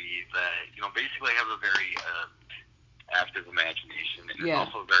that would be that, basically I have a very active imagination, and it's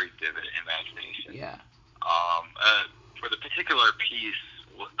also a very vivid imagination. Yeah. For the particular piece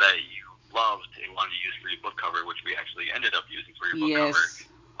that you loved and wanted to use for your book cover, which we actually ended up using for your book cover,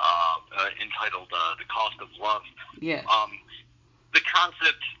 entitled "The Cost of Love." Yes. The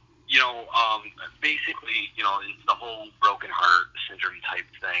concept, basically, it's the whole broken heart syndrome type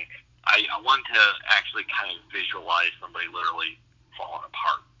thing. I want to actually kind of visualize somebody literally falling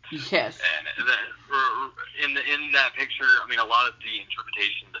apart. Yes. And in that picture, I mean, a lot of the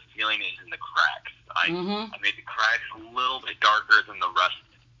interpretation, the feeling is in the cracks. I made the cracks a little bit darker than the rest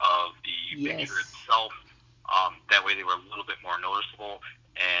of the picture itself. That way they were a little bit more noticeable,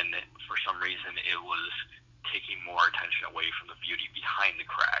 and for some reason it was taking more attention away from the beauty behind the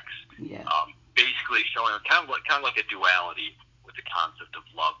cracks. Yeah. Basically showing kind of like a duality with the concept of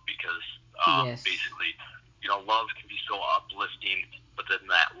love, because basically, love can be so uplifting, but then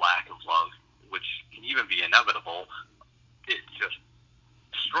that lack of love, which can even be inevitable, it just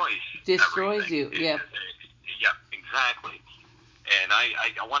destroys you. Yeah. Yeah, exactly. And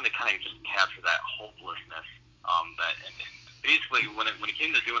I wanted to kind of just capture that hopelessness. And basically when it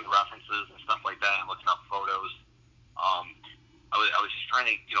came to doing the references and stuff like that and looking up photos, I was just trying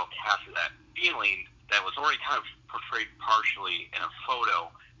to capture that feeling that was already kind of portrayed partially in a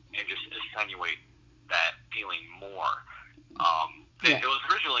photo, and just attenuate that feeling more. It was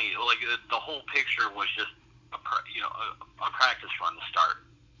originally like the whole picture was just a practice run to start.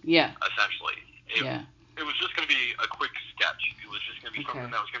 Yeah. Essentially. It was just going to be a quick sketch. It was just going to be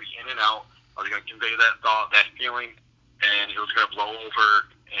something that was going to be in and out. I was going to convey that thought, that feeling, and it was going to blow over,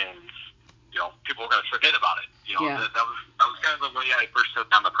 and people were going to forget about it. That was kind of the way I first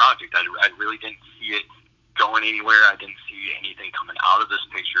took on the project. I really didn't see it going anywhere. I didn't see anything coming out of this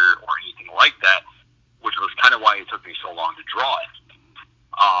picture or anything like that, which was kind of why it took me so long to draw it.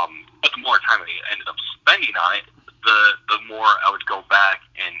 But the more time I ended up spending on it, the more I would go back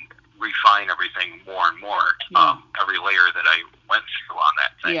and refine everything more and more. Every layer that I went through on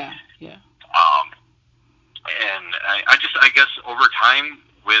that thing. And I guess over time,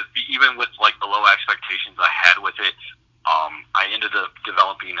 even with like the low expectations I had with it, I ended up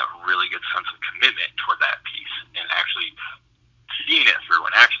developing a really good sense of commitment toward that piece, and actually seeing it through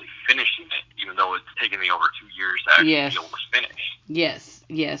and actually finishing it, even though it's taken me over 2 years to actually be able to finish.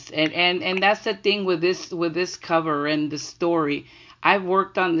 Yes, and that's the thing with this cover and the story. I've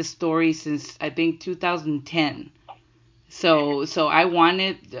worked on this story since I think 2010. So I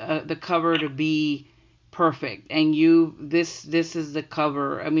wanted the cover to be perfect, and this is the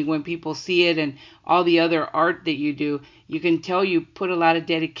cover. I mean, when people see it and all the other art that you do, you can tell you put a lot of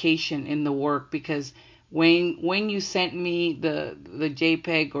dedication in the work, because when you sent me the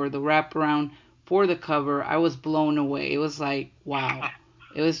JPEG or the wraparound for the cover, I was blown away. It was like, wow.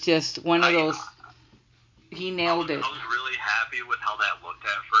 It was just one of those. He nailed it. I was really happy with how that looked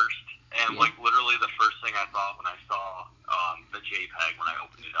at first. And like literally the first thing I thought when I saw the JPEG when I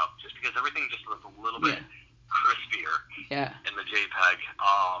opened it up, just because everything just looked a little bit crispier in the JPEG,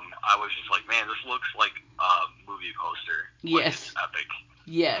 I was just like, man, this looks like a movie poster. Like, it's epic.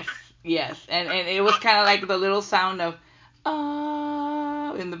 Yes. And it was kind of like the little sound of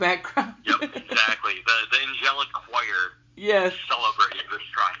in the background. Yep, exactly. The angelic choir celebrating this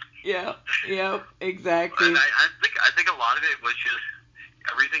triumph. Yep, exactly. And I think a lot of it was just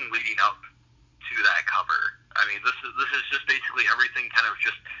everything leading up to that cover. I mean, this is just basically everything kind of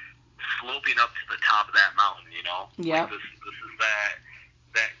just sloping up to the top of that mountain, Yeah. Like this is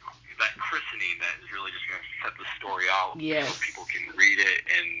that christening that is really just going to set the story out. Yes. So people can read it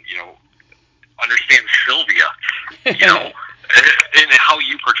and understand Sylvia, and how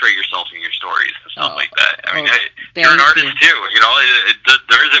you portray yourself in your stories and stuff like that. I mean, Thank You're an artist you. too. You know,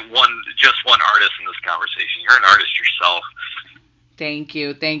 there isn't just one artist in this conversation. You're an artist yourself. Thank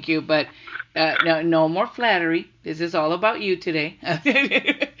you. Thank you. But no more flattery. This is all about you today.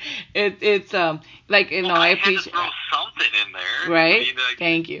 It's like Well, I I had to appreciate. throw something in there. I Right? mean,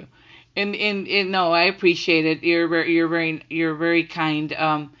 Thank you. And no, I appreciate it. You're very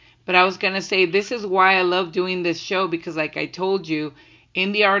kind. But I was gonna say this is why I love doing this show, because like I told you,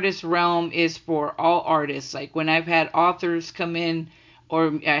 in the artist realm is for all artists. Like when I've had authors come in,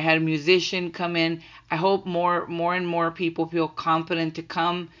 or I had a musician come in, I hope more and more people feel confident to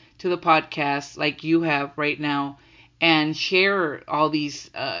come to the podcast like you have right now and share all these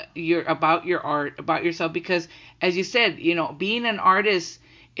about your art, about yourself, because as you said, being an artist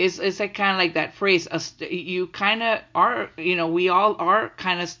is like kind of like that phrase, you kind of are, we all are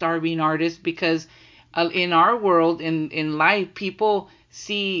kind of starving artists, because in our world, in life, people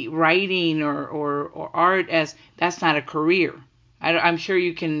see writing or art as that's not a career. I'm sure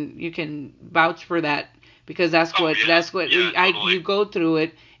you can vouch for that, because totally. you go through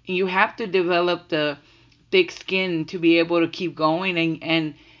it, and you have to develop the thick skin to be able to keep going,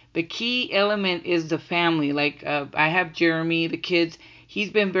 and the key element is the family. Like I have Jeremy, the kids. He's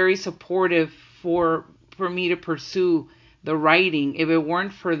been very supportive for me to pursue the writing. If it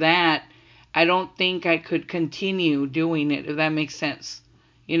weren't for that, I don't think I could continue doing it, if that makes sense.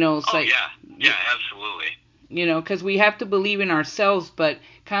 It's like, yeah, absolutely. Because we have to believe in ourselves, but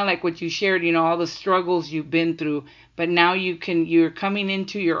kind of like what you shared, all the struggles you've been through, but now you're coming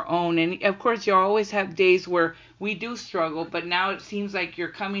into your own. And of course, you always have days where we do struggle, but now it seems like you're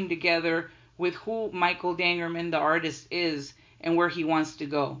coming together with who Michael Dangremond, the artist, is and where he wants to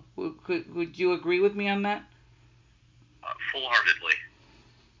go. Would you agree with me on that? Full-heartedly.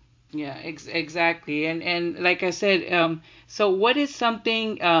 Yeah, exactly. And like I said, so what is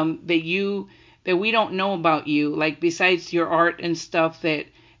something that we don't know about you, like besides your art and stuff, that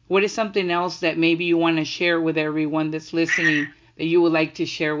what is something else that maybe you want to share with everyone that's listening that you would like to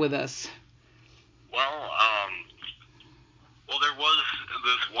share with us? Well, there was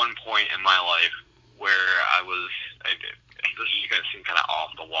this one point in my life where this is going to seem kind of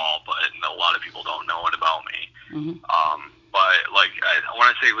off the wall, but a lot of people don't know it about me. Hmm. But like, I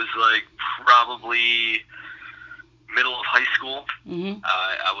want to say it was like probably middle of high school. Hmm.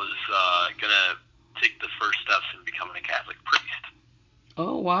 I was gonna take the first steps in becoming a Catholic priest.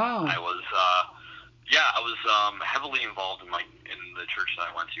 Oh, wow. I was heavily involved in the church that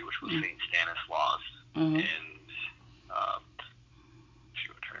I went to, which was Saint Stanislaus Uh-huh. and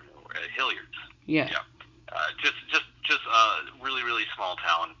shoot, I'm trying to remember Hilliard's. Yeah. Yeah, just really really small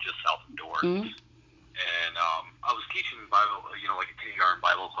town just south of Dorr. Hmm. And I was teaching Bible, like a kindergarten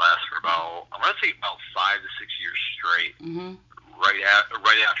Bible class for about, I want to say about 5 to 6 years straight. Hmm. Right after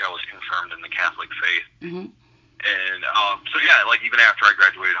I was confirmed in the Catholic faith. Hmm. And so yeah, like even after I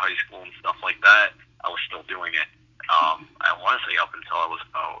graduated high school and stuff like that, I was still doing it. I want to say up until I was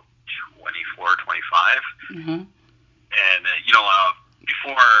about 24, 25. Hmm. And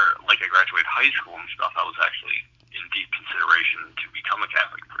before like I graduated high school and stuff, I was actually in deep consideration to become a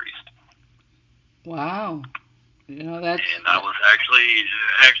Catholic priest. Wow. And I was actually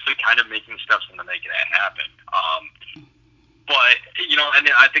kind of making steps into making that happen. But and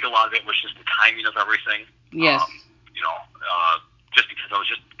I think a lot of it was just the timing of everything. Yes. Just because I was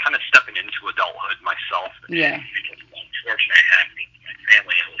just kind of stepping into adulthood myself, Yeah. and because of the unfortunate happenings in my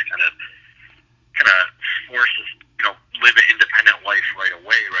family, I was kind of forced to live an independent life right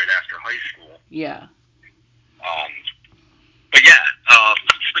away, right after high school. Yeah. Um, but yeah, so.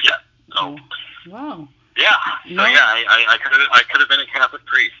 Oh, wow. Yeah. So No. yeah, I could have been a Catholic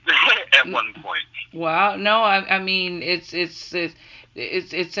priest at one point. Wow. No, I mean I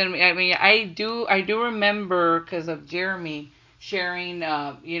mean I do remember, because of Jeremy sharing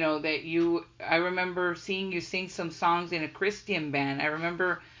that I remember seeing you sing some songs in a Christian band. I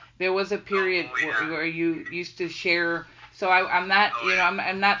remember there was a period where you used to share, so I'm not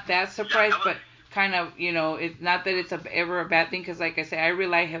I'm not that surprised, but kind of it's not that it's ever a bad thing, because like I say, I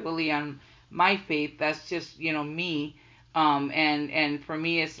rely heavily on my faith. That's just me. And for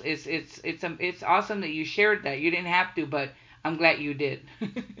me, it's awesome that you shared that. You didn't have to, but I'm glad you did. Oh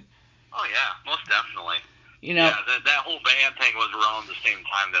yeah, most definitely. you know Yeah, that whole band thing was around the same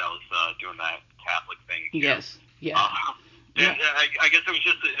time that I was doing that Catholic thing too. Yes. Yeah. Yeah, I guess it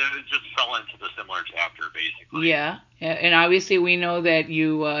just fell into the similar chapter basically. Yeah, and obviously we know that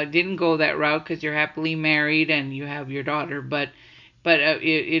you didn't go that route because you're happily married and you have your daughter. But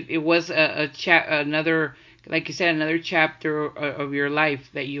it was another, like you said, another chapter of your life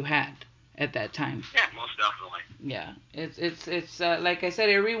that you had at that time. Yeah, most definitely. Yeah, it's like I said,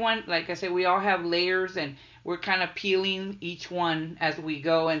 everyone, like I said, we all have layers, and we're kind of peeling each one as we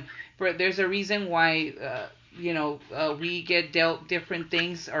go. And there's a reason why, we get dealt different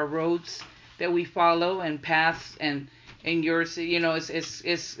things, our roads that we follow and paths, and yours,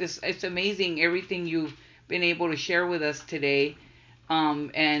 it's amazing everything you've been able to share with us today,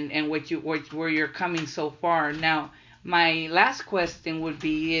 and where you're coming so far. Now, my last question would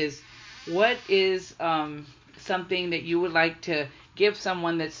be is, what is something that you would like to give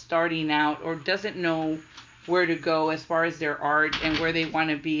someone that's starting out or doesn't know where to go as far as their art and where they want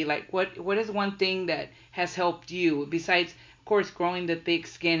to be? Like, what is one thing that has helped you besides, of course, growing the thick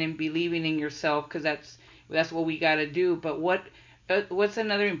skin and believing in yourself, because that's what we got to do. But what's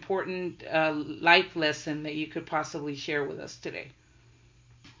another important life lesson that you could possibly share with us today?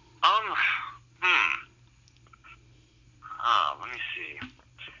 Um, let me see.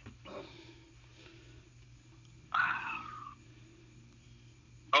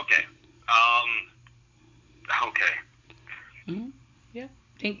 Okay. Okay. Mm-hmm. Yeah.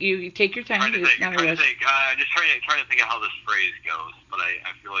 Think you take your time. Trying to It's think. not a Trying to rush. think. Just trying to think of how this phrase goes, but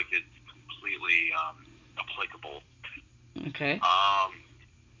I feel like it's completely applicable. Okay. Um,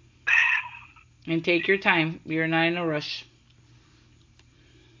 And take your time. You're not in a rush.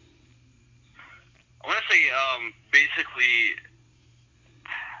 I want to say basically,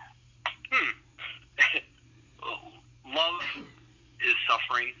 love is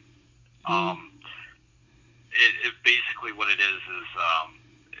suffering. Mm. It basically what it is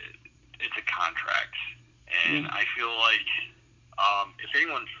it's a contract, and Yeah. I feel like if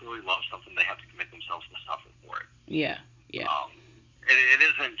anyone truly loves something, they have to commit themselves to suffer for it. Yeah. Yeah. It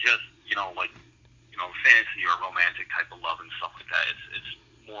isn't just like fantasy or romantic type of love and stuff like that. It's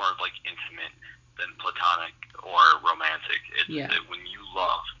more like intimate than platonic or romantic. Yeah. When you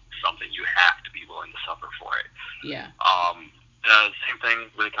love something, you have to be willing to suffer for it. Yeah. Same thing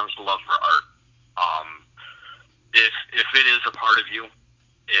when it comes to love for art. If it is a part of you,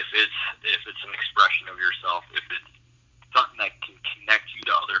 if it's an expression of yourself, if it's something that can connect you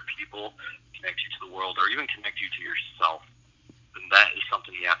to other people, connect you to the world, or even connect you to yourself, then that is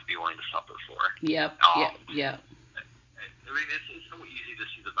something you have to be willing to suffer for. Yep. Yeah. I mean, it's so easy to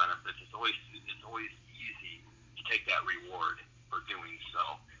see the benefits. It's always easy to take that reward for doing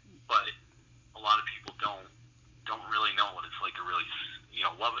so, but a lot of people don't really know what it's like to really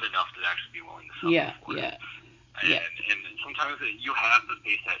love it enough to actually be willing to suffer for it. And sometimes you have to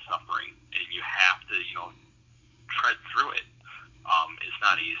face that suffering, and you have to tread through it. It's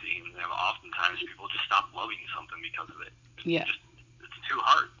not easy, and oftentimes people just stop loving something because of it. It's too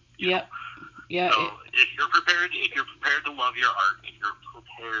hard. Yeah. So if you're prepared to love your art, if you're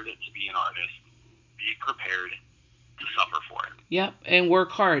prepared to be an artist, be prepared to suffer for it. Yep, and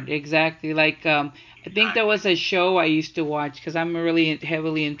work hard. Exactly. Like I think there was a show I used to watch because I'm really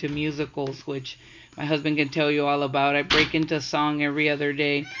heavily into musicals, which my husband can tell you all about. I break into a song every other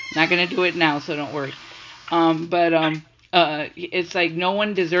day. Not gonna do it now, so don't worry. It's like no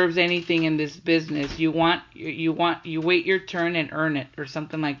one deserves anything in this business. You wait your turn and earn it, or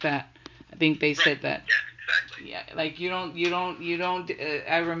something like that. I think they said that. Yeah, exactly. Yeah, like you don't.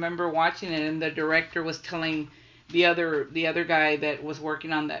 I remember watching it, and the director was telling the other guy that was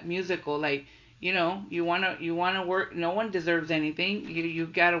working on that musical, like, you wanna work. No one deserves anything. You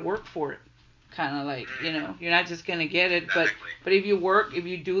gotta work for it. Kind of like, you're not just gonna get it, exactly. but if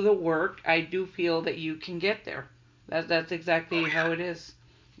you do the work, I do feel that you can get there. That's exactly how it is.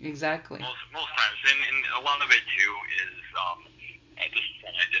 Exactly. Most times, and a lot of it too is I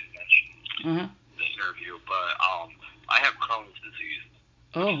didn't mention the interview, but I have Crohn's disease,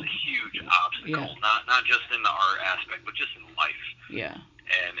 which is a huge obstacle, not just in the art aspect, but just in life. Yeah.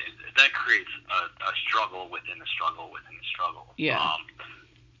 And that creates a struggle within a struggle within a struggle. Yeah.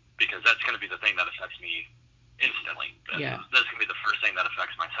 Because that's going to be the thing that affects me instantly. That's going to be the first thing that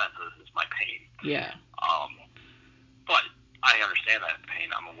affects my senses is my pain. Yeah. But I understand that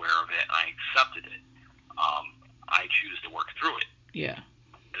pain. I'm aware of it. I accepted it. I choose to work through it. Yeah.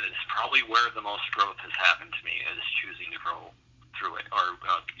 It's probably where the most growth has happened to me is choosing to grow through it, or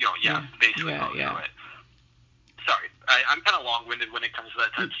basically go through it. Sorry, I'm kind of long-winded when it comes to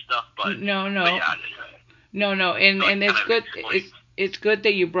that type of stuff, but no, and it's good. It's good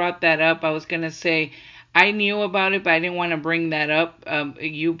that you brought that up. I was gonna say I knew about it, but I didn't want to bring that up.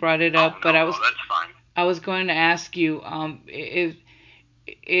 You brought it up, but that's fine. I was going to ask you.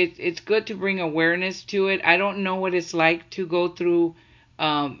 It's good to bring awareness to it. I don't know what it's like to go through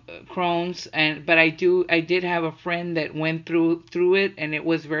Crohn's, but I did have a friend that went through it, and it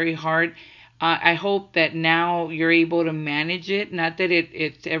was very hard. I hope that now you're able to manage it. Not that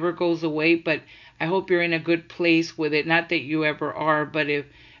it ever goes away, but I hope you're in a good place with it. Not that you ever are, but if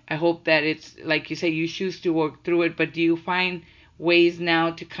I hope that it's like you say, you choose to work through it. But do you find ways now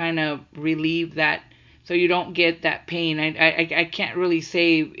to kind of relieve that so you don't get that pain? I can't really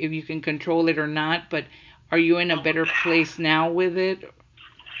say if you can control it or not, but are you in a better place now with it?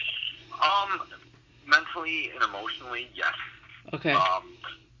 Mentally and emotionally, yes. Okay.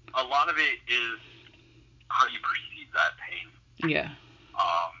 A lot of it is how you perceive that pain. Yeah.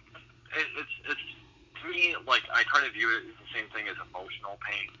 It's to me, like, I try to view it as the same thing as emotional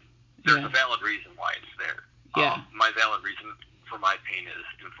pain. There's a valid reason why it's there. Yeah. My valid reason for my pain is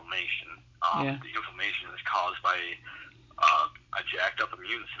inflammation. Yeah. The inflammation is caused by a jacked up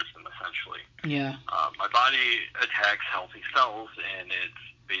immune system, essentially. Yeah. My body attacks healthy cells, and it's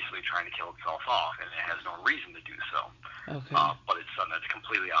basically trying to kill itself off, and it has no reason to do so. Okay. But it's something that's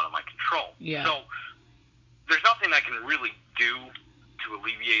completely out of my control. Yeah. So there's nothing I can really do to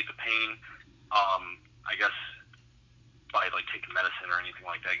alleviate the pain. I guess by like taking medicine or anything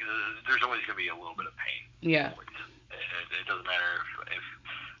like that. 'Cause there's always going to be a little bit of pain. Yeah. It doesn't matter if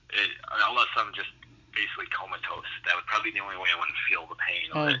unless I'm just basically comatose. That would probably be the only way I wouldn't feel the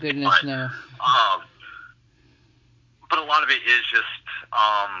pain. Oh goodness, but, no. But a lot of it is just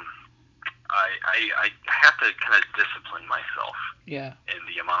I have to kind of discipline myself. Yeah. In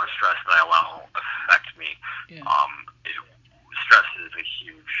the amount of stress that I allow affect me. Yeah. Stress is a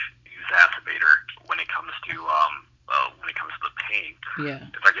huge exacerbator when it comes to the pain. Yeah.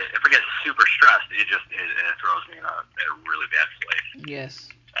 If I get super stressed, it throws me in a really bad place. Yes.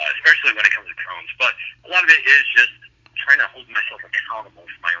 Especially when it comes to Crohn's. But a lot of it is just trying to hold myself accountable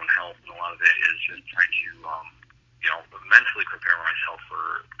for my own health, and a lot of it is just trying to mentally prepare myself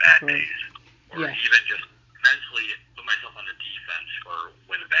for bad days, or even just mentally put myself on the defense for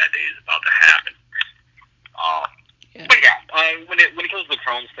when a bad day is about to happen. But when it comes to the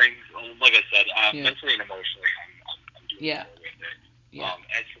Crohn's thing, like I said, mentally and emotionally, I'm doing well with it. Yeah.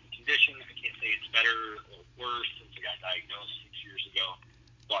 As for the condition, I can't say it's better or worse since I got diagnosed 6 years ago,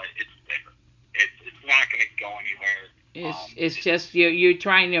 but it's different. It's not going to go anywhere. It's just you're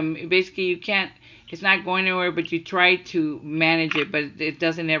trying to basically you can't. It's not going anywhere, but you try to manage it, but it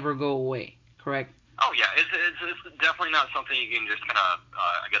doesn't ever go away. Correct? Oh yeah, it's definitely not something you can just kind of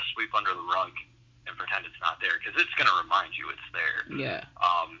I guess sweep under the rug and pretend it's not there, because it's going to remind you it's there. Yeah.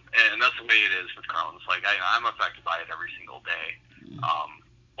 And that's the way it is with Crohn's. Like I'm affected by it every single day.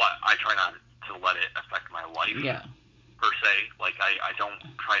 But I try not to let it affect my life. Yeah. Per se, like I don't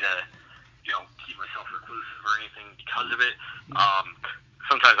try to keep myself reclusive or anything because of it.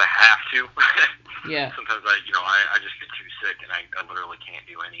 Sometimes I have to. Yeah. Sometimes I just get too sick and I literally can't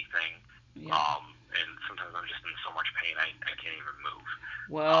do anything. Yeah. And sometimes I'm just in so much pain I can't even move.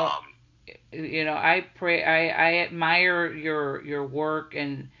 Well, I pray. I admire your work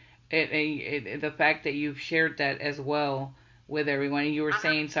and the fact that you've shared that as well with everyone. And you were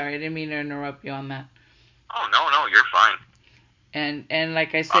saying, sorry, I didn't mean to interrupt you on that. Oh no, you're fine. And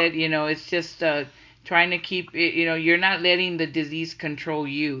like I said, it's just trying to keep it. You're not letting the disease control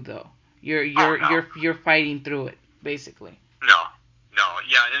you, though. You're fighting through it, basically. No,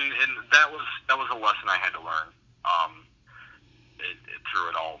 yeah, and that was a lesson I had to learn. Through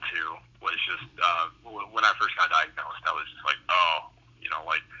it all too was just when I first got diagnosed, I was just like,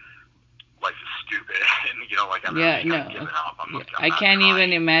 like life is stupid, and like I'm giving up. I can't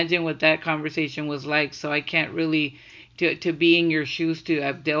even imagine what that conversation was like. So I can't really to be in your shoes to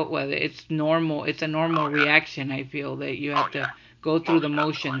have dealt with it. It's normal. It's a normal reaction. I feel that you have to go through the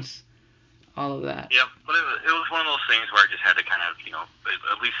motions, all of that. Yep, but it was one of those things where I just had to kind of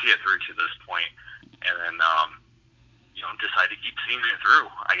at least see it through to this point, and then decide to keep seeing it through,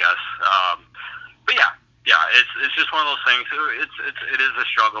 I guess. But yeah, it's just one of those things. It is a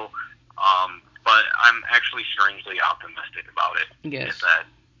struggle, but I'm actually strangely optimistic about it. Yes. If that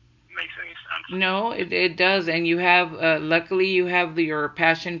makes any sense. No, it does, and you have luckily you have your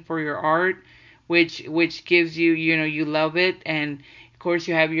passion for your art, which gives you you love it, and of course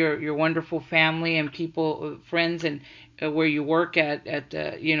you have your wonderful family and people, friends, and where you work at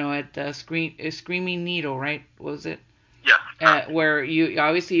Screaming Needle, right? What was it? Yeah. Where you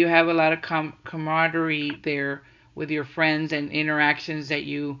obviously you have a lot of camaraderie there with your friends and interactions that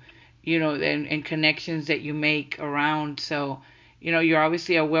and connections that you make around. So you're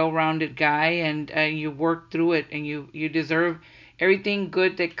obviously a well-rounded guy, and you work through it, and you deserve everything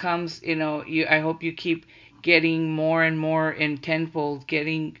good that comes. I hope you keep getting more and more in tenfold,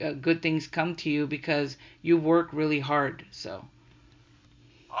 getting good things come to you because you work really hard. So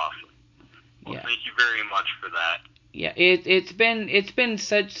awesome. Well, yeah. Thank you very much for that. Yeah, it's been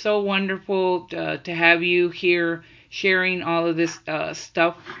so wonderful to have you here sharing all of this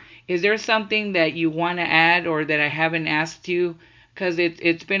stuff. Is there something that you want to add or that I haven't asked you? Because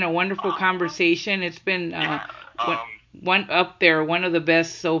it's been a wonderful conversation. It's been Yeah. one one up there, one of the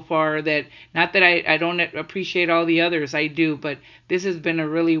best so far. That not that I don't appreciate all the others, I do, but this has been a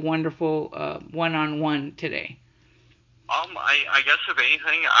really wonderful one-on-one today. I guess if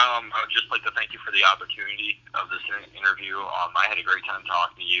anything, I would just like to thank you for the opportunity of this interview. I had a great time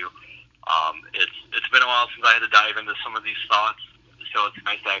talking to you. It's been a while since I had to dive into some of these thoughts, so it's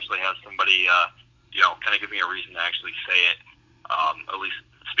nice to actually have somebody, kind of give me a reason to actually say it, at least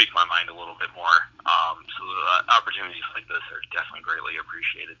speak my mind a little bit more. So opportunities like this are definitely greatly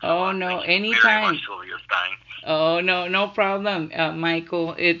appreciated. So Oh no, thank you very much, anytime. Sylvia Stein. Oh no, no problem,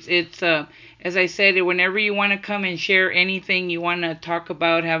 Michael. It's as I said, whenever you want to come and share anything you want to talk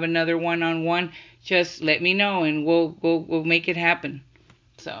about, have another one-on-one, just let me know and we'll make it happen.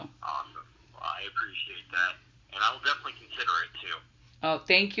 So, Awesome. Well, I appreciate that, and I will definitely consider it too. oh,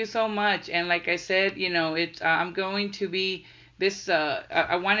 thank you so much. And like I said, it's I'm going to be this.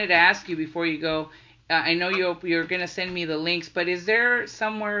 I wanted to ask you before you go. I know you're gonna send me the links, but is there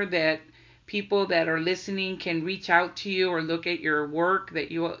somewhere that people that are listening can reach out to you or look at your work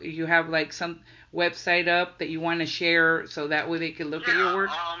that you have like some website up that you want to share so that way they can look at your Yeah, work?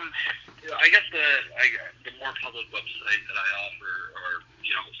 I guess the more public website that I offer, or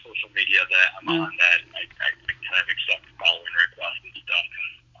social media that I'm Mm, on that I kind of accept following requests and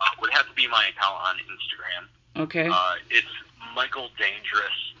stuff, would have to be my account on Instagram. okay. It's Michael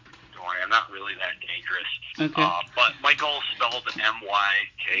Dangerous. Don't worry, I'm not really that dangerous. Okay. But Michael spelled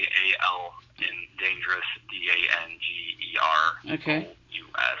Mykal and Dangerous Okay.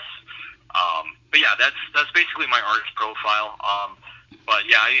 Dangerous. But yeah, that's basically my artist profile. But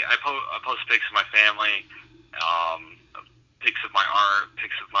yeah, I post pics of my family, um, pics of my art,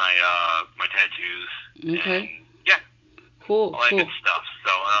 pics of my tattoos, and Okay. yeah, Cool. all that good Cool. stuff.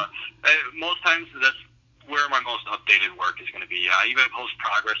 So most times that's where my most updated work is going to be. I even post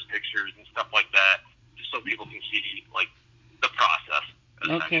progress pictures and stuff like that, just so people can see like the process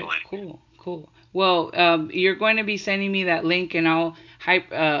Okay, essentially. cool, cool. Well, you're going to be sending me that link, and I'll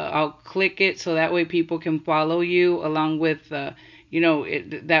click it so that way people can follow you along with, that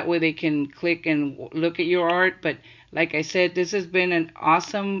way they can click and look at your art. But like I said, this has been an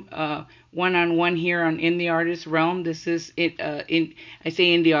awesome one-on-one here on In the Artist Realm. This is it. I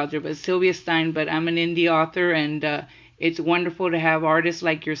say indie author, but Sylvia Stein, but I'm an indie author, and it's wonderful to have artists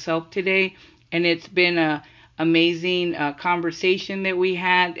like yourself today. And it's been a amazing conversation that we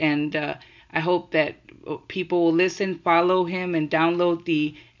had, and I hope that people will listen, follow him, and download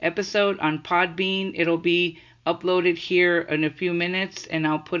the episode on Podbean. It'll be uploaded here in a few minutes, and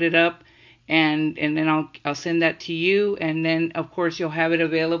I'll put it up, and then I'll send that to you, and then of course you'll have it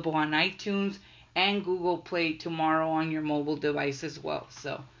available on iTunes and Google Play tomorrow on your mobile device as well.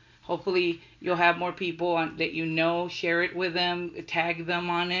 So hopefully you'll have more people that share it with them, tag them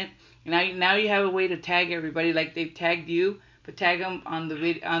on it. Now you have a way to tag everybody like they've tagged you, but tag them on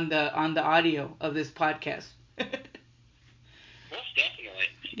the on the audio of this podcast. Most definitely.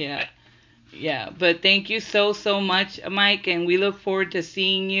 Yeah, yeah. But thank you so much, Mike, and we look forward to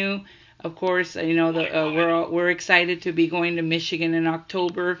seeing you. Of course, we're excited to be going to Michigan in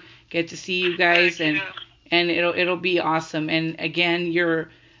October. Get to see you Heck guys, and yeah. it'll be awesome. And again,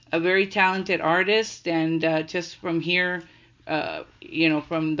 you're a very talented artist, and just from here,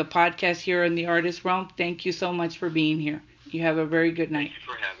 from the podcast here in the Artist Realm, thank you so much for being here. You have a very good Thank night.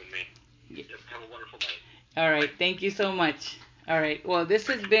 you for having me. Have a wonderful night. All right, thank you so much. All right, well, this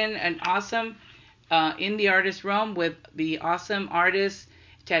has been an awesome in the artist realm with the awesome artist,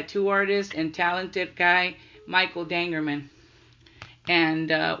 tattoo artist, and talented guy, Michael Dangremond. And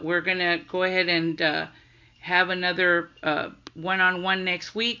we're going to go ahead and have another one-on-one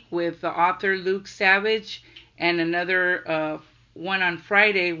next week with the author Luke Savage, and another one on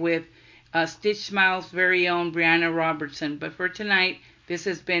Friday with Stitch Smile's very own Brianna Robertson. But for tonight, this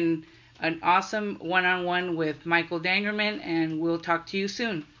has been an awesome one-on-one with Michael Dangermond, and we'll talk to you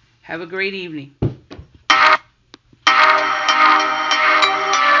soon. Have a great evening.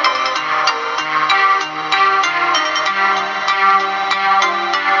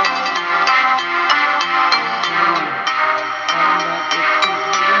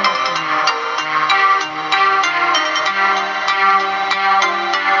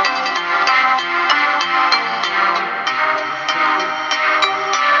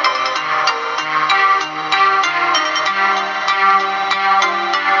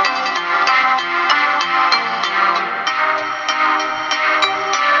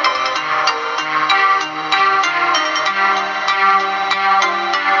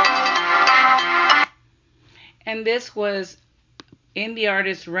 this was In the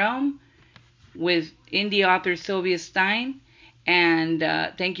Artist Realm with indie author Sylvia Stein. And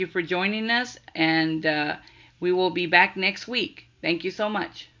thank you for joining us. And we will be back next week. Thank you so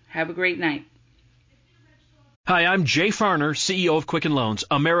much. Have a great night. Hi, I'm Jay Farner, CEO of Quicken Loans,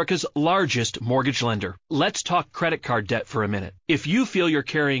 America's largest mortgage lender. Let's talk credit card debt for a minute. If you feel you're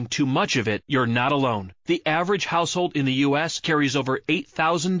carrying too much of it, you're not alone. The average household in the U.S. carries over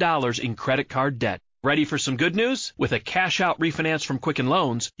 $8,000 in credit card debt. Ready for some good news? With a cash-out refinance from Quicken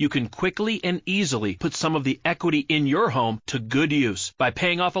Loans, you can quickly and easily put some of the equity in your home to good use by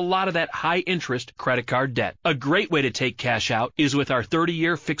paying off a lot of that high-interest credit card debt. A great way to take cash out is with our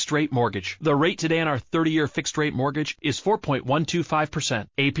 30-year fixed-rate mortgage. The rate today on our 30-year fixed-rate mortgage is 4.125%,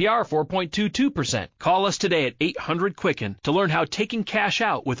 APR 4.22%. Call us today at 800-QUICKEN to learn how taking cash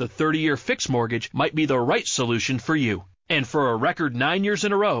out with a 30-year fixed mortgage might be the right solution for you. And for a record 9 years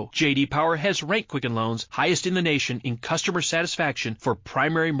in a row, J.D. Power has ranked Quicken Loans highest in the nation in customer satisfaction for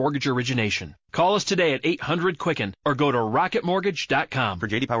primary mortgage origination. Call us today at 800-QUICKEN or go to rocketmortgage.com. For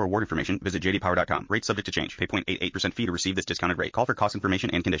JD Power award information, visit jdpower.com. Rates subject to change. Pay 0.88% fee to receive this discounted rate. Call for cost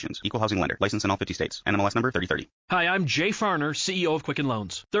information and conditions. Equal housing lender. License in all 50 states. NMLS number 3030. Hi, I'm Jay Farner, CEO of Quicken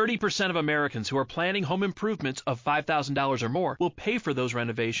Loans. 30% of Americans who are planning home improvements of $5,000 or more will pay for those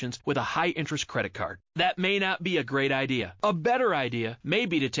renovations with a high-interest credit card. That may not be a great idea. A better idea may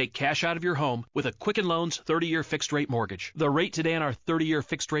be to take cash out of your home with a Quicken Loans 30-year fixed-rate mortgage. The rate today on our 30-year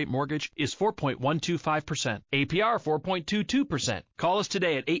fixed-rate mortgage is 4.125%, APR 4.22%. Call us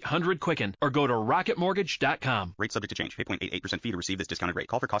today at 800-QUICKEN or go to rocketmortgage.com. Rates subject to change. Pay 0.88% fee to receive this discounted rate.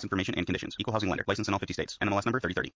 Call for cost information and conditions. Equal housing lender. License in all 50 states. NMLS number 3030.